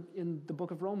later in the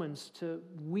book of Romans, to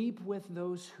weep with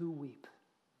those who weep.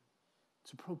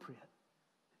 It's appropriate.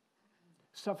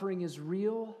 Suffering is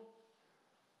real.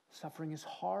 Suffering is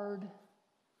hard.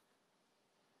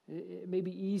 It may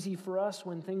be easy for us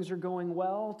when things are going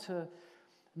well to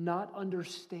not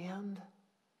understand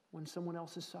when someone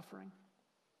else is suffering.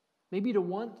 Maybe to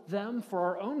want them, for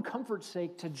our own comfort's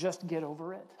sake, to just get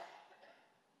over it.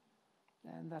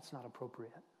 And that's not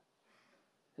appropriate.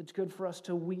 It's good for us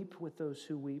to weep with those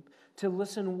who weep, to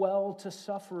listen well to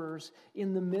sufferers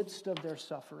in the midst of their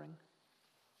suffering.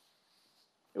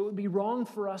 It would be wrong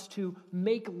for us to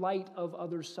make light of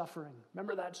others' suffering.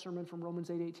 Remember that sermon from Romans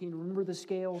 8:18? Remember the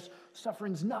scales?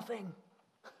 Suffering's nothing.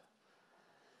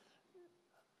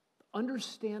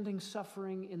 Understanding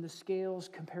suffering in the scales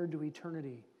compared to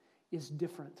eternity is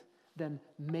different than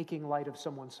making light of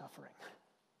someone's suffering.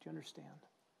 Do you understand?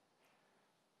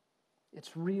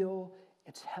 It's real,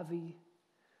 it's heavy.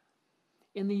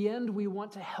 In the end, we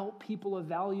want to help people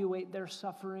evaluate their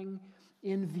suffering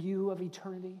in view of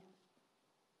eternity.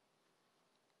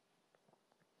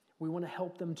 We want to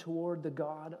help them toward the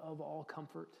God of all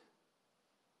comfort.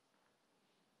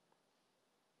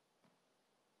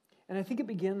 And I think it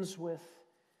begins with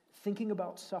thinking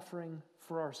about suffering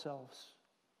for ourselves.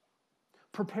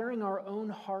 Preparing our own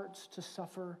hearts to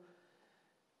suffer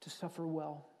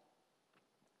well.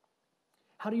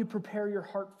 How do you prepare your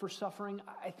heart for suffering?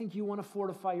 I think you want to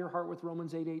fortify your heart with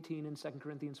Romans 8:18 and 2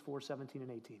 Corinthians 4:17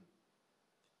 and 18.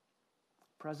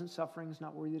 Present suffering is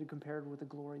not worthy to be compared with the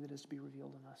glory that is to be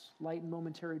revealed in us. Light and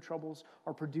momentary troubles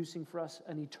are producing for us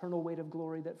an eternal weight of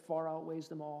glory that far outweighs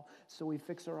them all. So we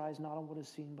fix our eyes not on what is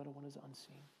seen, but on what is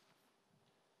unseen.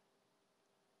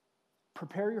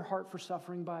 Prepare your heart for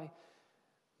suffering by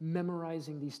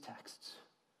memorizing these texts.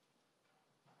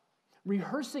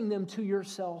 Rehearsing them to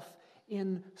yourself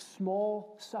in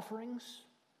small sufferings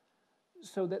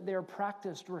so that they're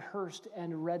practiced, rehearsed,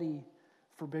 and ready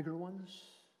for bigger ones.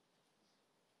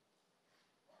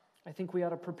 I think we ought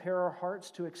to prepare our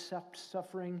hearts to accept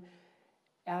suffering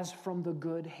as from the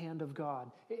good hand of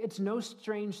God. It's no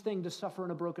strange thing to suffer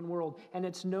in a broken world, and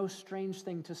it's no strange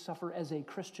thing to suffer as a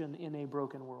Christian in a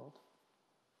broken world.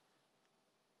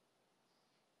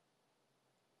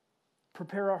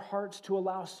 Prepare our hearts to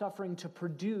allow suffering to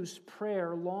produce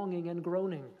prayer, longing, and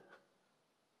groaning.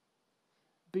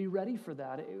 Be ready for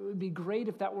that. It would be great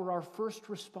if that were our first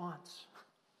response.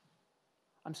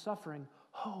 I'm suffering.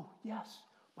 Oh, yes,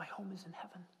 my home is in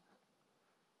heaven.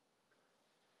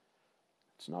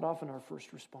 It's not often our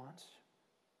first response.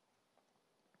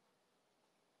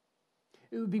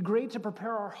 It would be great to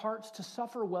prepare our hearts to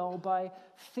suffer well by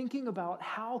thinking about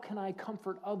how can I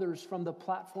comfort others from the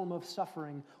platform of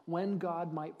suffering when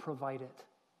God might provide it.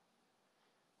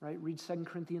 Right? Read 2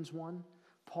 Corinthians 1.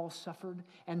 Paul suffered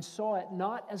and saw it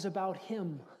not as about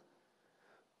him,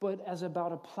 but as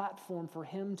about a platform for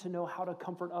him to know how to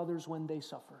comfort others when they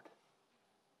suffered.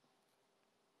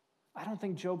 I don't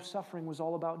think Job's suffering was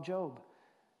all about Job,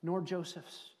 nor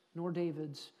Joseph's. nor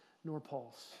David's, nor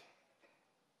Paul's.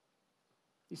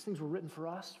 These things were written for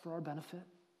us, for our benefit.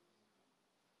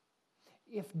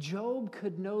 If Job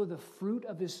could know the fruit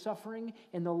of his suffering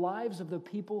in the lives of the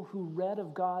people who read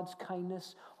of God's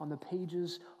kindness on the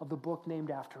pages of the book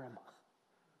named after him,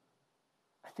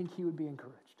 I think he would be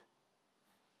encouraged.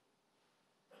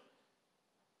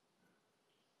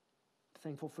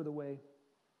 Thankful for the way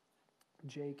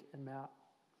Jake and Matt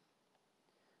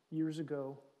years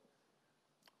ago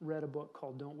read a book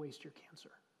called Don't Waste Your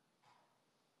Cancer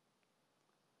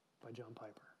by John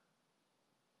Piper.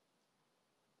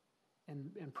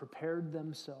 And prepared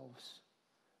themselves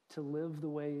to live the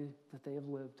way that they have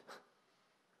lived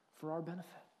for our benefit,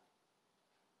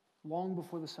 long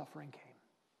before the suffering came.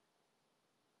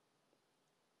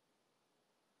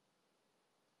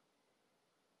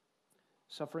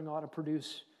 Suffering ought to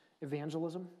produce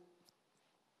evangelism.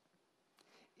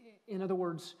 In other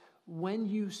words, when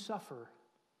you suffer,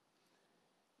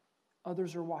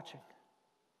 others are watching.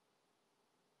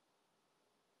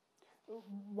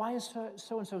 Why is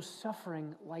so-and-so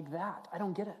suffering like that? I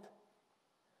don't get it.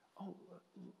 Oh,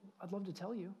 I'd love to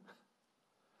tell you.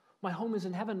 My home is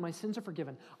in heaven. My sins are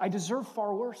forgiven. I deserve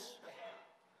far worse.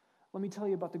 Let me tell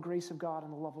you about the grace of God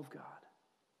and the love of God.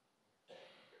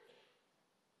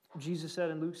 Jesus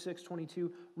said in Luke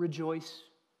 6:22, rejoice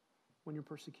when you're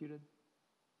persecuted.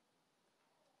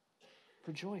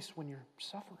 Rejoice when you're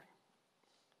suffering.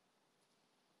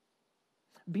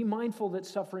 Be mindful that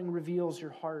suffering reveals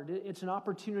your heart. It's an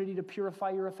opportunity to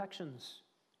purify your affections.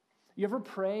 You ever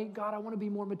pray, God, I want to be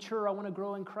more mature. I want to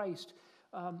grow in Christ.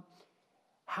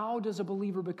 How does a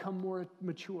believer become more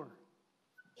mature?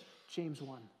 James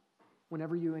 1,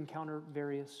 whenever you encounter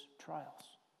various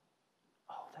trials.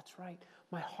 Oh, that's right.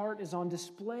 My heart is on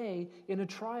display in a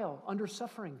trial, under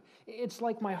suffering. It's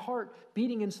like my heart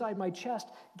beating inside my chest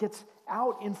gets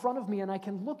out in front of me and I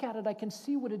can look at it, I can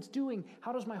see what it's doing.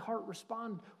 How does my heart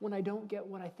respond when I don't get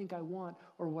what I think I want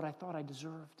or what I thought I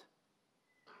deserved?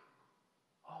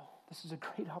 Oh, this is a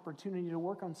great opportunity to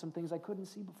work on some things I couldn't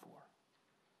see before.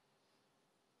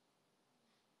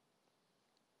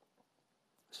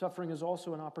 Suffering is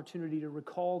also an opportunity to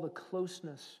recall the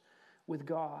closeness with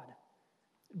God,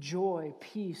 joy,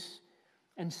 peace,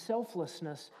 and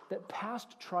selflessness that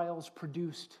past trials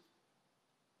produced.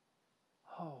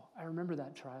 Oh, I remember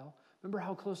that trial. Remember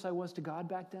how close I was to God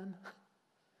back then?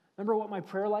 Remember what my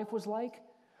prayer life was like?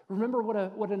 Remember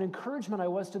what an encouragement I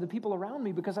was to the people around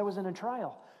me because I was in a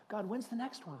trial. God, when's the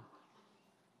next one?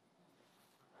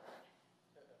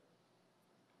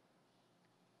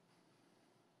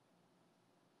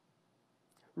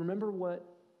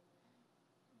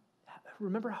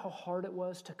 Remember how hard it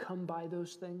was to come by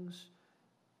those things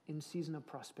in season of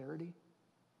prosperity?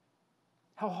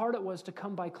 How hard it was to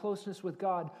come by closeness with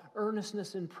God,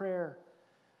 earnestness in prayer,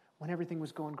 when everything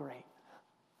was going great.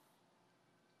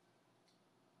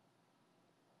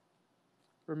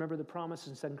 Remember the promise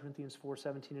in 2 Corinthians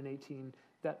 4:17 and 18,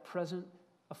 that present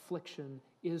affliction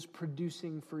is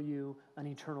producing for you an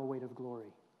eternal weight of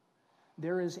glory.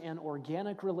 There is an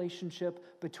organic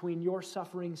relationship between your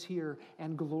sufferings here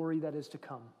and glory that is to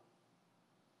come.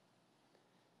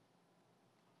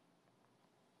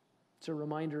 It's a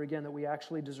reminder again that we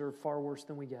actually deserve far worse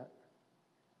than we get.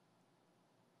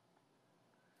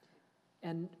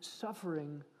 And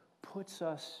suffering puts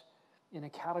us in a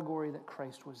category that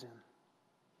Christ was in.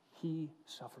 He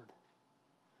suffered.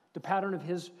 The pattern of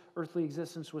his earthly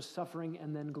existence was suffering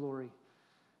and then glory.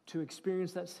 To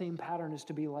experience that same pattern is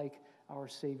to be like our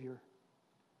Savior.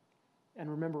 And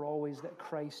remember always that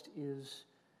Christ is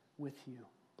with you,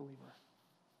 believer.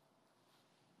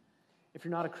 If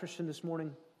you're not a Christian this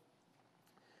morning,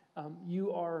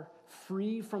 you are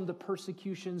free from the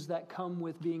persecutions that come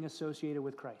with being associated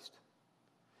with Christ.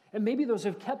 And maybe those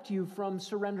have kept you from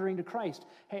surrendering to Christ.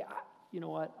 Hey, you know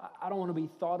what? I don't want to be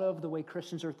thought of the way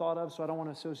Christians are thought of, so I don't want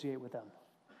to associate with them.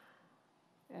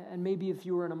 And maybe if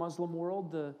you were in a Muslim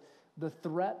world, the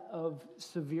threat of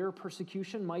severe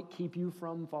persecution might keep you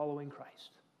from following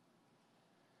Christ.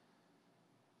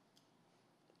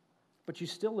 But you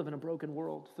still live in a broken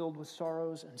world filled with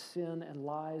sorrows and sin and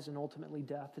lies and ultimately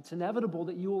death. It's inevitable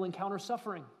that you will encounter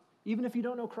suffering, even if you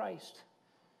don't know Christ.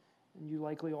 And you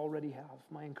likely already have.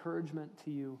 My encouragement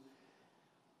to you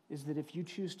is that if you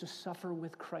choose to suffer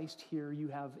with Christ here, you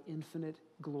have infinite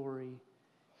glory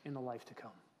in the life to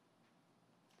come.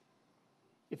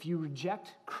 If you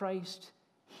reject Christ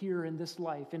here in this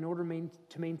life in order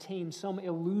to maintain some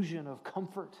illusion of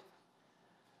comfort,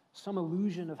 some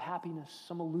illusion of happiness,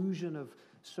 some illusion of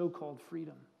so-called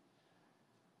freedom,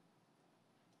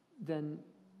 then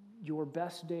your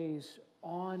best days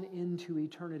on into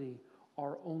eternity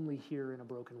are only here in a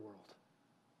broken world.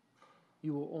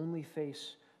 You will only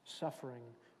face suffering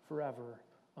forever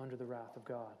under the wrath of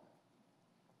God.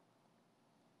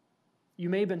 You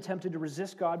may have been tempted to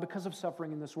resist God because of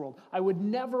suffering in this world. I would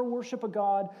never worship a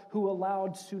God who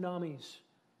allowed tsunamis,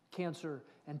 cancer,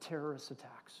 and terrorist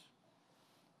attacks.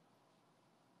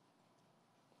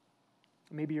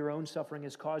 Maybe your own suffering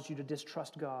has caused you to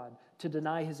distrust God, to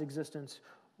deny his existence,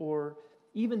 or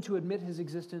even to admit his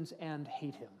existence and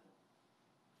hate him.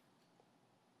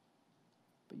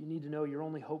 But you need to know your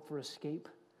only hope for escape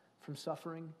from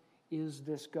suffering is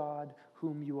this God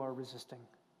whom you are resisting.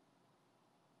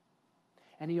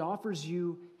 And he offers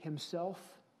you himself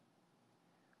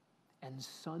and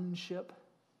sonship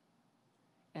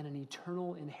and an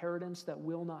eternal inheritance that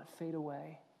will not fade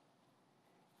away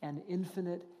and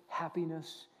infinite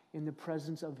happiness in the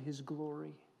presence of his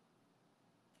glory.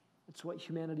 It's what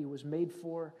humanity was made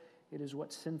for. It is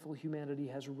what sinful humanity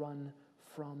has run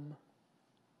from.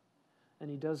 And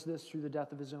he does this through the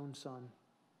death of his own Son,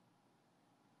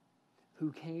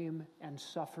 who came and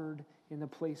suffered in the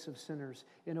place of sinners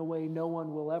in a way no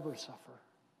one will ever suffer,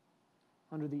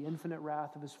 under the infinite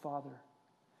wrath of his Father,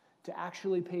 to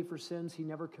actually pay for sins he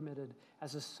never committed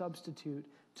as a substitute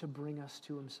to bring us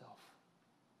to himself.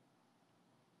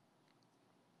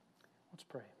 Let's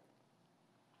pray.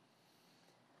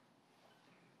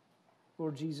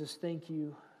 Lord Jesus, thank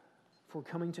you for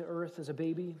coming to earth as a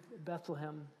baby at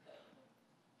Bethlehem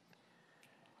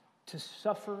to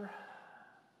suffer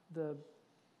the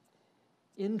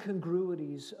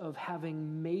incongruities of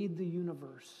having made the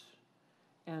universe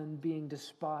and being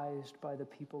despised by the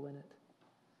people in it.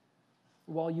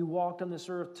 While you walked on this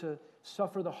earth to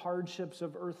suffer the hardships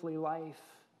of earthly life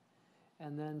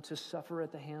and then to suffer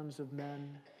at the hands of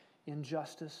men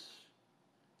injustice,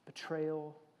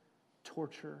 betrayal,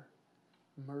 torture,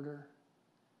 murder,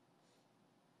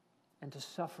 and to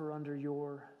suffer under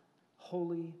your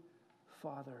holy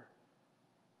Father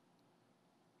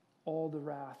all the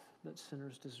wrath that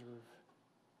sinners deserve.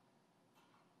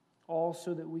 All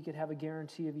so that we could have a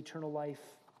guarantee of eternal life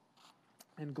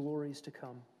and glories to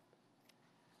come.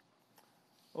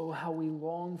 Oh, how we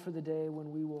long for the day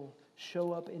when we will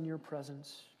show up in your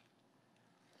presence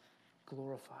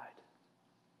glorified.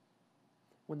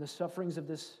 When the sufferings of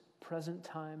this present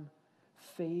time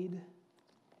fade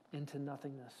into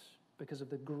nothingness because of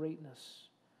the greatness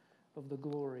of the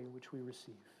glory which we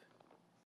receive.